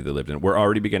 the county they lived in, were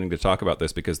already beginning to talk about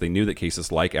this because they knew that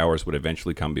cases like ours would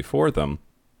eventually come before them.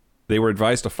 They were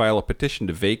advised to file a petition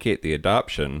to vacate the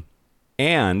adoption.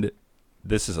 And,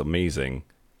 this is amazing,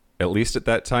 at least at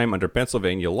that time under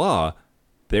Pennsylvania law,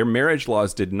 their marriage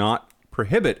laws did not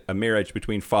prohibit a marriage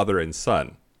between father and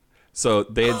son. So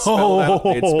they had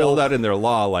spelled out in their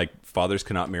law, like, fathers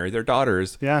cannot marry their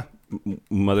daughters. Yeah.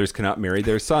 Mothers cannot marry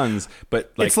their sons.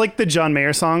 But it's like the John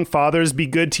Mayer song, fathers be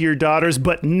good to your daughters,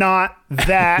 but not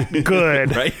that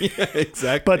good. Right? Yeah,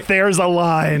 exactly. But there's a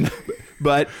line.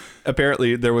 But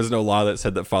apparently there was no law that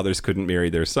said that fathers couldn't marry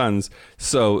their sons.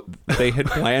 So they had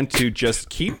planned to just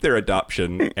keep their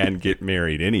adoption and get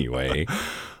married anyway.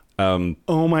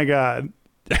 Oh my God.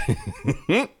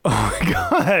 Oh my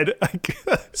God.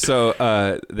 So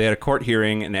they had a court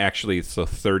hearing, and actually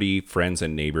 30 friends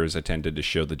and neighbors attended to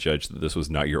show the judge that this was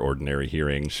not your ordinary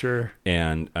hearing. Sure.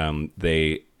 And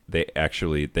they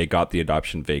they got the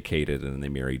adoption vacated and then they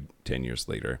married 10 years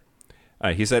later.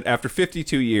 He said, after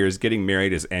 52 years, getting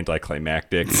married is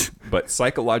anticlimactic, but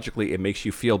psychologically it makes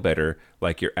you feel better,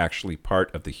 like you're actually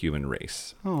part of the human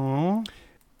race. Aww.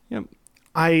 Yep.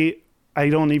 I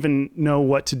don't even know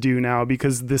what to do now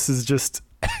because this is just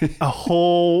a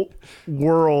whole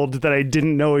world that I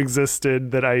didn't know existed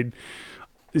that's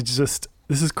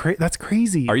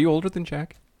crazy. Are you older than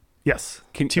Jack? Yes.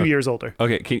 2 years older.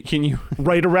 Okay. Can you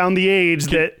Right around the age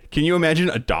that can you imagine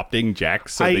adopting Jack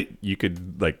so that you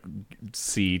could like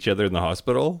see each other in the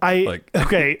hospital?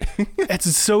 Okay.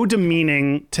 It's so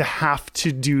demeaning to have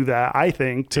to do that. I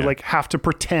think to like have to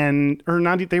pretend or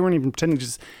not. They weren't even pretending,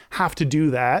 just have to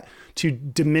do that to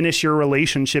diminish your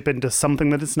relationship into something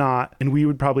that it's not. And we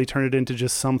would probably turn it into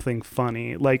just something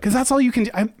funny. Like, cause that's all you can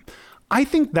do. I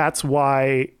think that's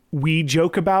why we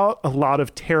joke about a lot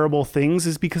of terrible things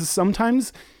is because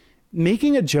sometimes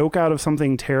making a joke out of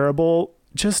something terrible,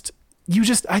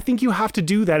 I think you have to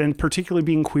do that. And particularly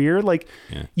being queer, like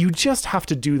you just have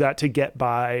to do that to get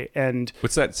by. And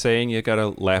what's that saying? You got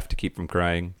to laugh to keep from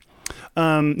crying.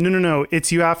 No.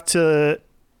 It's, you have to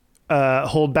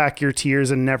hold back your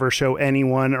tears and never show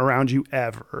anyone around you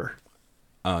ever.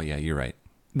 Oh yeah, you're right.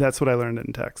 That's what I learned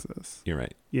in Texas. You're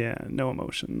right. Yeah. No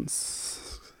emotions.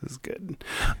 Is good.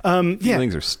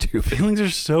 Feelings are stupid. Feelings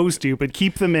are so stupid.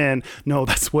 Keep them in. No,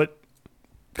 that's what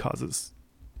causes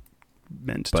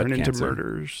men to turn into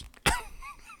murderers.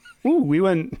 Ooh, we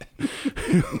went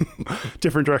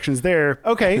different directions there.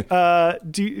 Okay.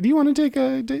 Do you want to take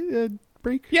a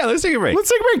break? Yeah, let's take a break. Let's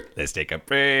take a break. Let's take a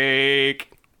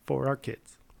break. For our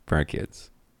kids. For our kids.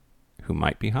 Who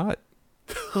might be hot.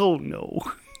 Oh, no.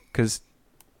 Because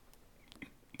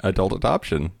adult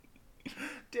adoption.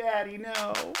 Daddy,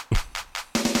 no.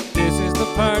 This is the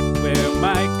part where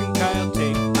Mike and Kyle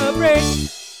take a break.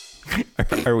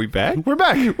 Are we back? We're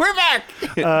back. We're back.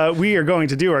 We are going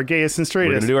to do our gayest and straightest.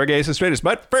 We're going to do our gayest and straightest,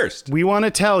 but first, we want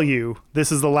to tell you, this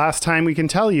is the last time we can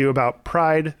tell you about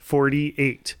Pride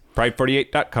 48.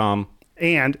 Pride48.com.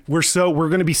 And we're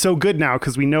going to be so good now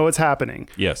because we know it's happening.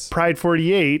 Yes. Pride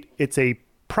 48, it's a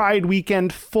Pride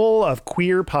weekend full of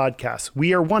queer podcasts.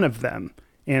 We are one of them.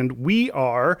 And we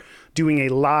are doing a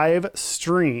live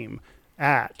stream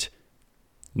at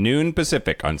noon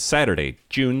Pacific on Saturday,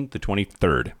 June the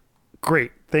 23rd.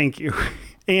 Great. Thank you.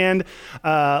 And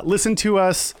listen to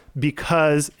us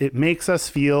because it makes us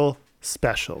feel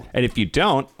special. And if you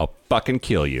don't, I'll fucking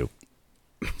kill you.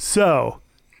 So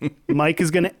Mike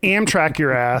is going to Amtrak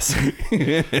your ass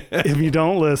if you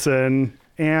don't listen.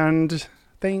 And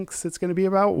thanks. It's going to be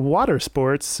about water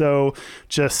sports. So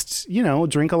just,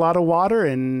 drink a lot of water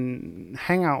and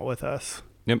hang out with us.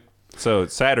 Yep. So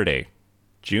Saturday,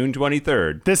 June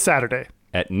 23rd. This Saturday.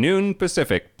 At noon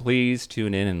Pacific. Please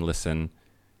tune in and listen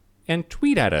and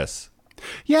tweet at us.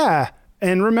 Yeah.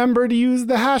 And remember to use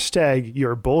the hashtag,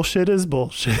 your bullshit is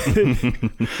bullshit.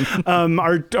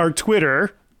 Our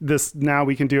Twitter, now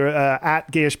we can do it,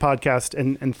 at Gayish Podcast.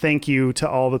 And thank you to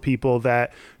all the people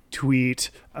that tweet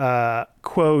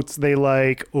quotes they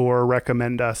like or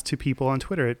recommend us to people on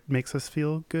Twitter. It makes us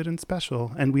feel good and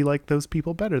special, and we like those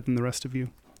people better than the rest of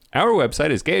you. Our website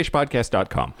is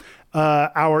gayishpodcast.com.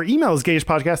 Our email is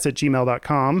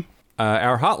gayishpodcast@gmail.com.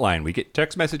 Our hotline, we get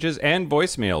text messages and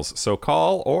voicemails, so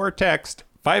call or text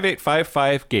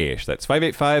 5855-GAYISH. That's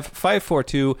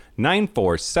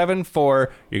 585-542-9474.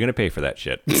 You're going to pay for that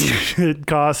shit. It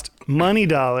cost money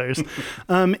dollars.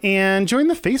 And join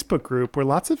the Facebook group where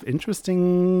lots of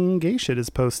interesting gay shit is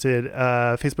posted.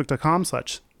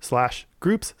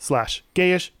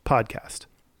 Facebook.com/groups/gayish podcast.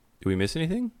 Did we miss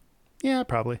anything? Yeah,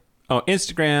 probably. Oh,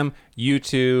 Instagram,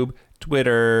 YouTube,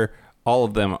 Twitter, all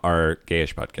of them are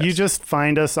Gayish Podcasts. You just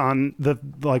find us on the,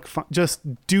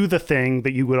 just do the thing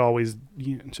that you would always,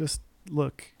 just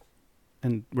look,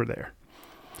 and we're there.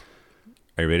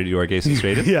 Are you ready to do our gayest and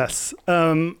straightest? Yes.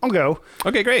 I'll go.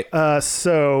 Okay, great.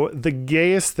 So the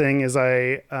gayest thing is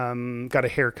I got a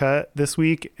haircut this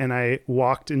week, and I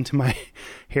walked into my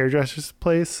hairdresser's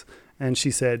place, and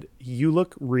she said, "You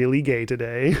look really gay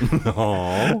today." Which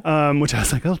I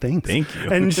was like, "Oh, thanks." Thank you.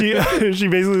 And she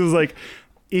basically was like,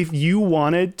 if you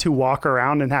wanted to walk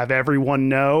around and have everyone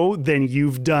know, then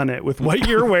you've done it with what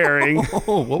you're wearing.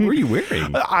 Oh, what were you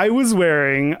wearing? I was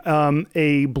wearing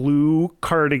a blue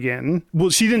cardigan. Well,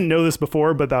 she didn't know this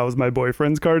before, but that was my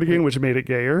boyfriend's cardigan, which made it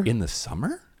gayer. In the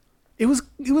summer? It was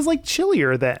like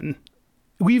chillier then.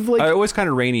 We've like it was kind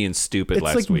of rainy and stupid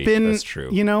last week. That's true.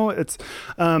 It's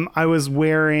I was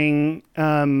wearing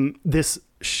this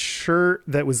shirt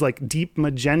that was like deep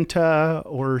magenta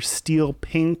or steel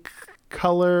pink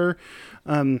color.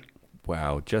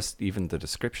 Wow, just even the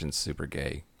description's super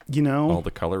gay. you know, all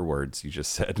the color words you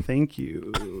just said. Thank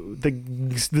you.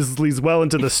 This leads well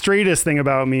into the straightest thing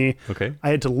about me. Okay. I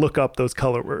had to look up those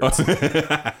color words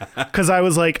because I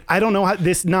was like, I don't know how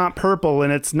this not purple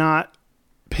and it's not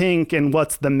pink and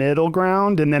what's the middle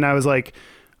ground? And then I was like,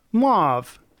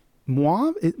 mauve.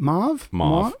 Mauve? Mauve?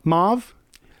 Mauve. Mauve?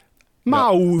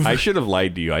 No, Mauve. I should have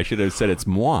lied to you. I should have said it's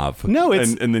mauve. No,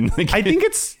 it's. And then like, I think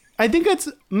it's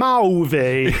mauve.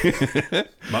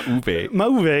 mauve.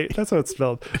 Mauve. That's how it's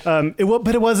spelled. But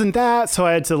it wasn't that. So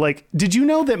I had to like. Did you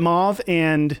know that mauve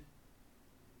and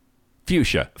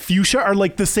Fuchsia are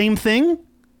like the same thing?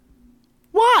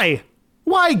 Why?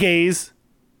 Why, gays?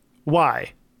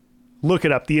 Why? Look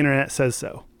it up. The internet says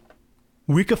so.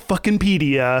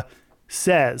 Wikifucking-pedia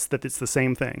says that it's the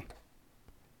same thing.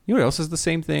 You know what else is the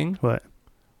same thing? What?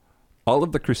 All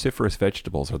of the cruciferous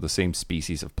vegetables are the same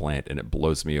species of plant, and it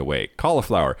blows me away.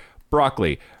 Cauliflower,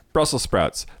 broccoli, Brussels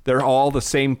sprouts, they're all the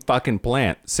same fucking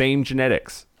plant, same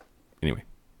genetics. Anyway.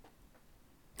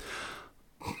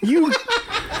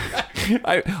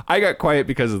 I got quiet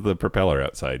because of the propeller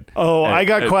outside. Oh, I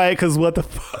got quiet because what the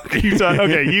fuck are you talking?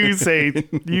 Okay, you say,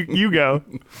 you go.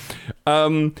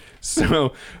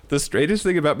 So the straightest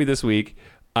thing about me this week,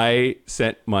 I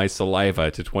sent my saliva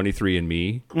to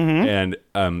 23andMe, and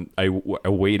I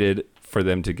waited for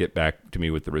them to get back to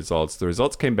me with the results. The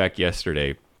results came back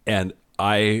yesterday, and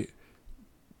I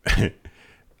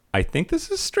think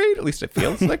this is straight. At least it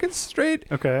feels like it's straight.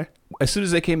 Okay. As soon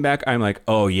as they came back, I'm like,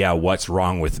 oh yeah, what's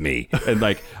wrong with me? And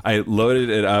like, I loaded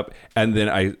it up, and then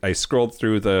I scrolled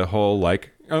through the whole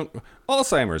like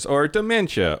Alzheimer's or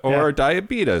dementia or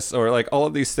diabetes or like all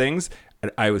of these things. And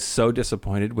I was so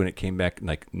disappointed when it came back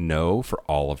like no for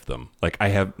all of them. Like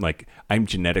I'm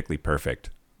genetically perfect.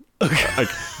 Okay. Like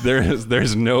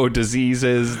there's no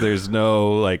diseases, there's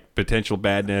no like potential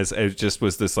badness. It just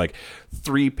was this like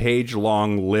 3-page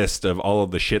long list of all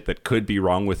of the shit that could be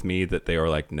wrong with me that they were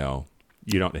like, no,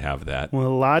 you don't have that.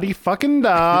 Well, la-di fucking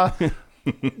da.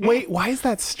 Wait, why is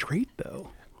that straight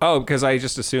though? Oh, because I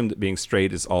just assumed that being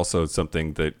straight is also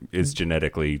something that is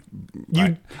genetically...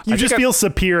 You just feel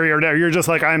superior now. You're just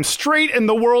like, I'm straight and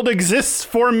the world exists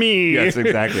for me. Yes,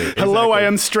 exactly. Hello, I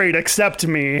am straight. Accept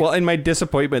me. Well, and my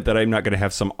disappointment that I'm not going to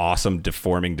have some awesome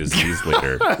deforming disease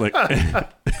later. Like,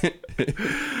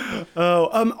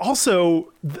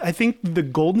 also, I think the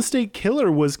Golden State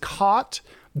Killer was caught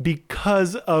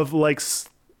because of like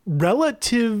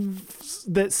relatives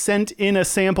that sent in a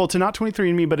sample to not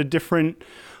 23andMe, but a different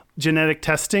genetic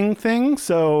testing thing.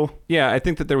 So yeah, I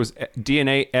think that there was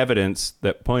DNA evidence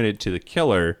that pointed to the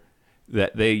killer,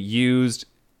 that they used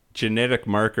genetic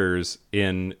markers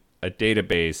in a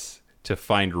database to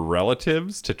find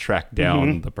relatives to track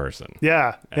down the person.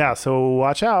 Yeah. So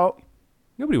watch out.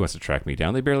 Nobody wants to track me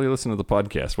down. They barely listen to the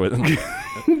podcast. we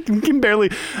can barely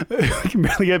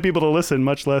get people to listen,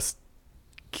 much less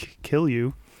kill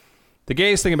you. The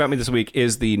gayest thing about me this week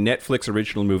is the Netflix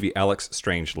original movie Alex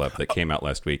Strangelove that came out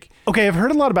last week. Okay, I've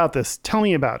heard a lot about this. Tell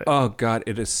me about it. Oh, God,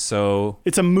 it is so...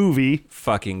 It's a movie.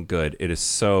 Fucking good. It is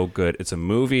so good. It's a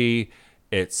movie.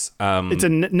 It's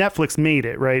Netflix made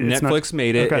it, right? Netflix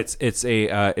made it. Okay.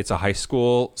 It's a high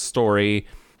school story,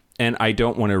 and I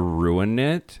don't want to ruin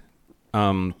it.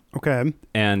 Okay.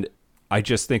 And I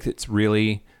just think it's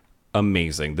really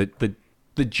amazing.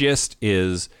 The gist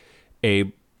is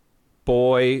a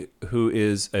boy who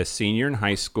is a senior in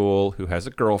high school, who has a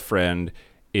girlfriend,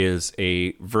 is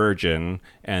a virgin,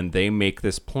 and they make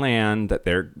this plan that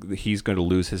he's going to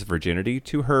lose his virginity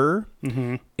to her.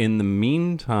 Mm-hmm. In the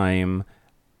meantime,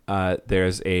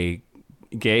 there's a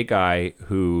gay guy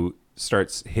who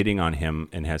starts hitting on him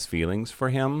and has feelings for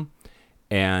him,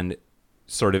 and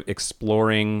sort of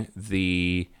exploring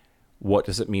what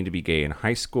does it mean to be gay in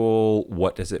high school?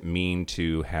 What does it mean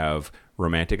to have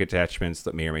romantic attachments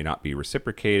that may or may not be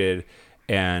reciprocated?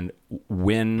 And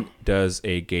when does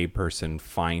a gay person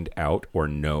find out or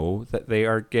know that they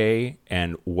are gay?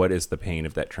 And what is the pain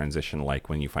of that transition like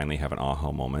when you finally have an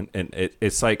aha moment? And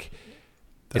it's like...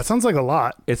 That sounds like a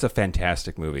lot. It's a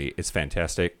fantastic movie. It's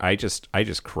fantastic. I just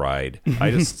cried. I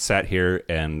just sat here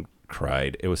and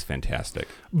cried. It was fantastic.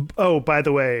 Oh, by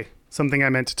the way, something I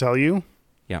meant to tell you.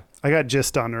 Yeah. I got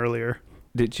gist on earlier.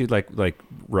 Did you like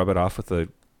rub it off with a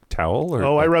towel?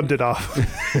 Or I rubbed it off.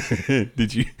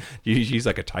 Did you use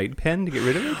like a Tide pen to get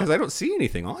rid of it? Because I don't see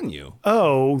anything on you.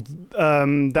 Oh,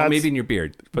 that's maybe in your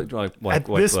beard. But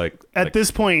at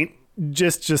this point,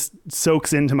 just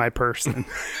soaks into my person.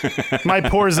 My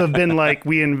pores have been like,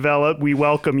 we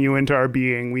welcome you into our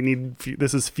being.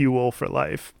 This is fuel for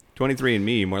life.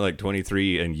 23andMe, more like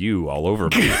 23 and you all over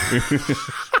me.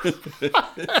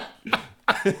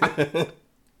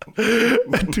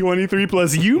 23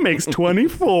 plus you makes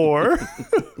 24.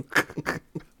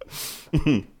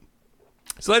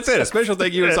 So that's it. A special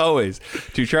thank you, as always,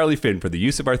 to Charlie Finn for the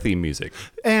use of our theme music.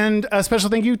 And a special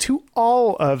thank you to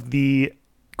all of the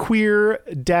queer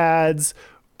dads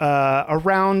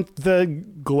around the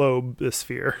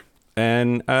globe-sphere.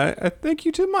 And a thank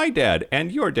you to my dad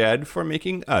and your dad for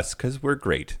making us, because we're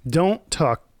great. Don't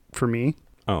talk for me.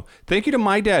 Oh, thank you to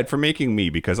my dad for making me,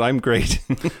 because I'm great.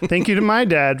 Thank you to my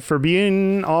dad for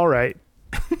being all right.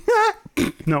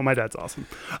 No, my dad's awesome.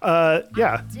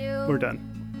 Yeah, we're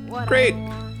done. Great.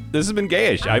 This has been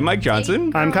Gayish. I'm Mike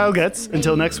Johnson. I'm Kyle Getz.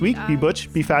 Until next week, be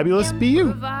butch, be fabulous, be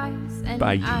you. Bye.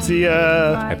 See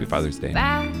ya. Happy Father's Day.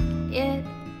 Back it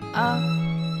up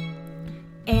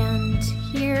and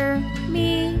hear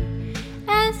me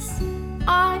as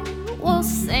I will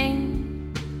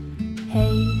sing.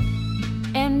 Hey,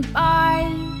 and by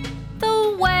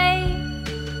the way,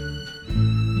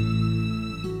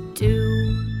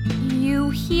 do you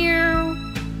hear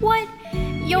what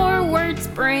your words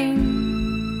bring?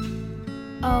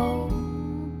 Oh,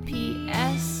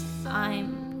 P.S.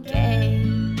 I'm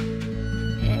gay-ish.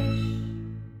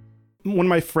 One of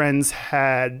my friends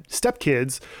had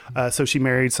stepkids, so she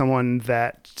married someone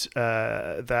that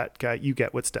you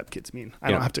get what stepkids mean.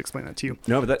 I don't have to explain that to you.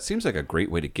 No, but that seems like a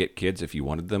great way to get kids if you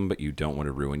wanted them, but you don't want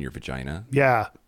to ruin your vagina. Yeah.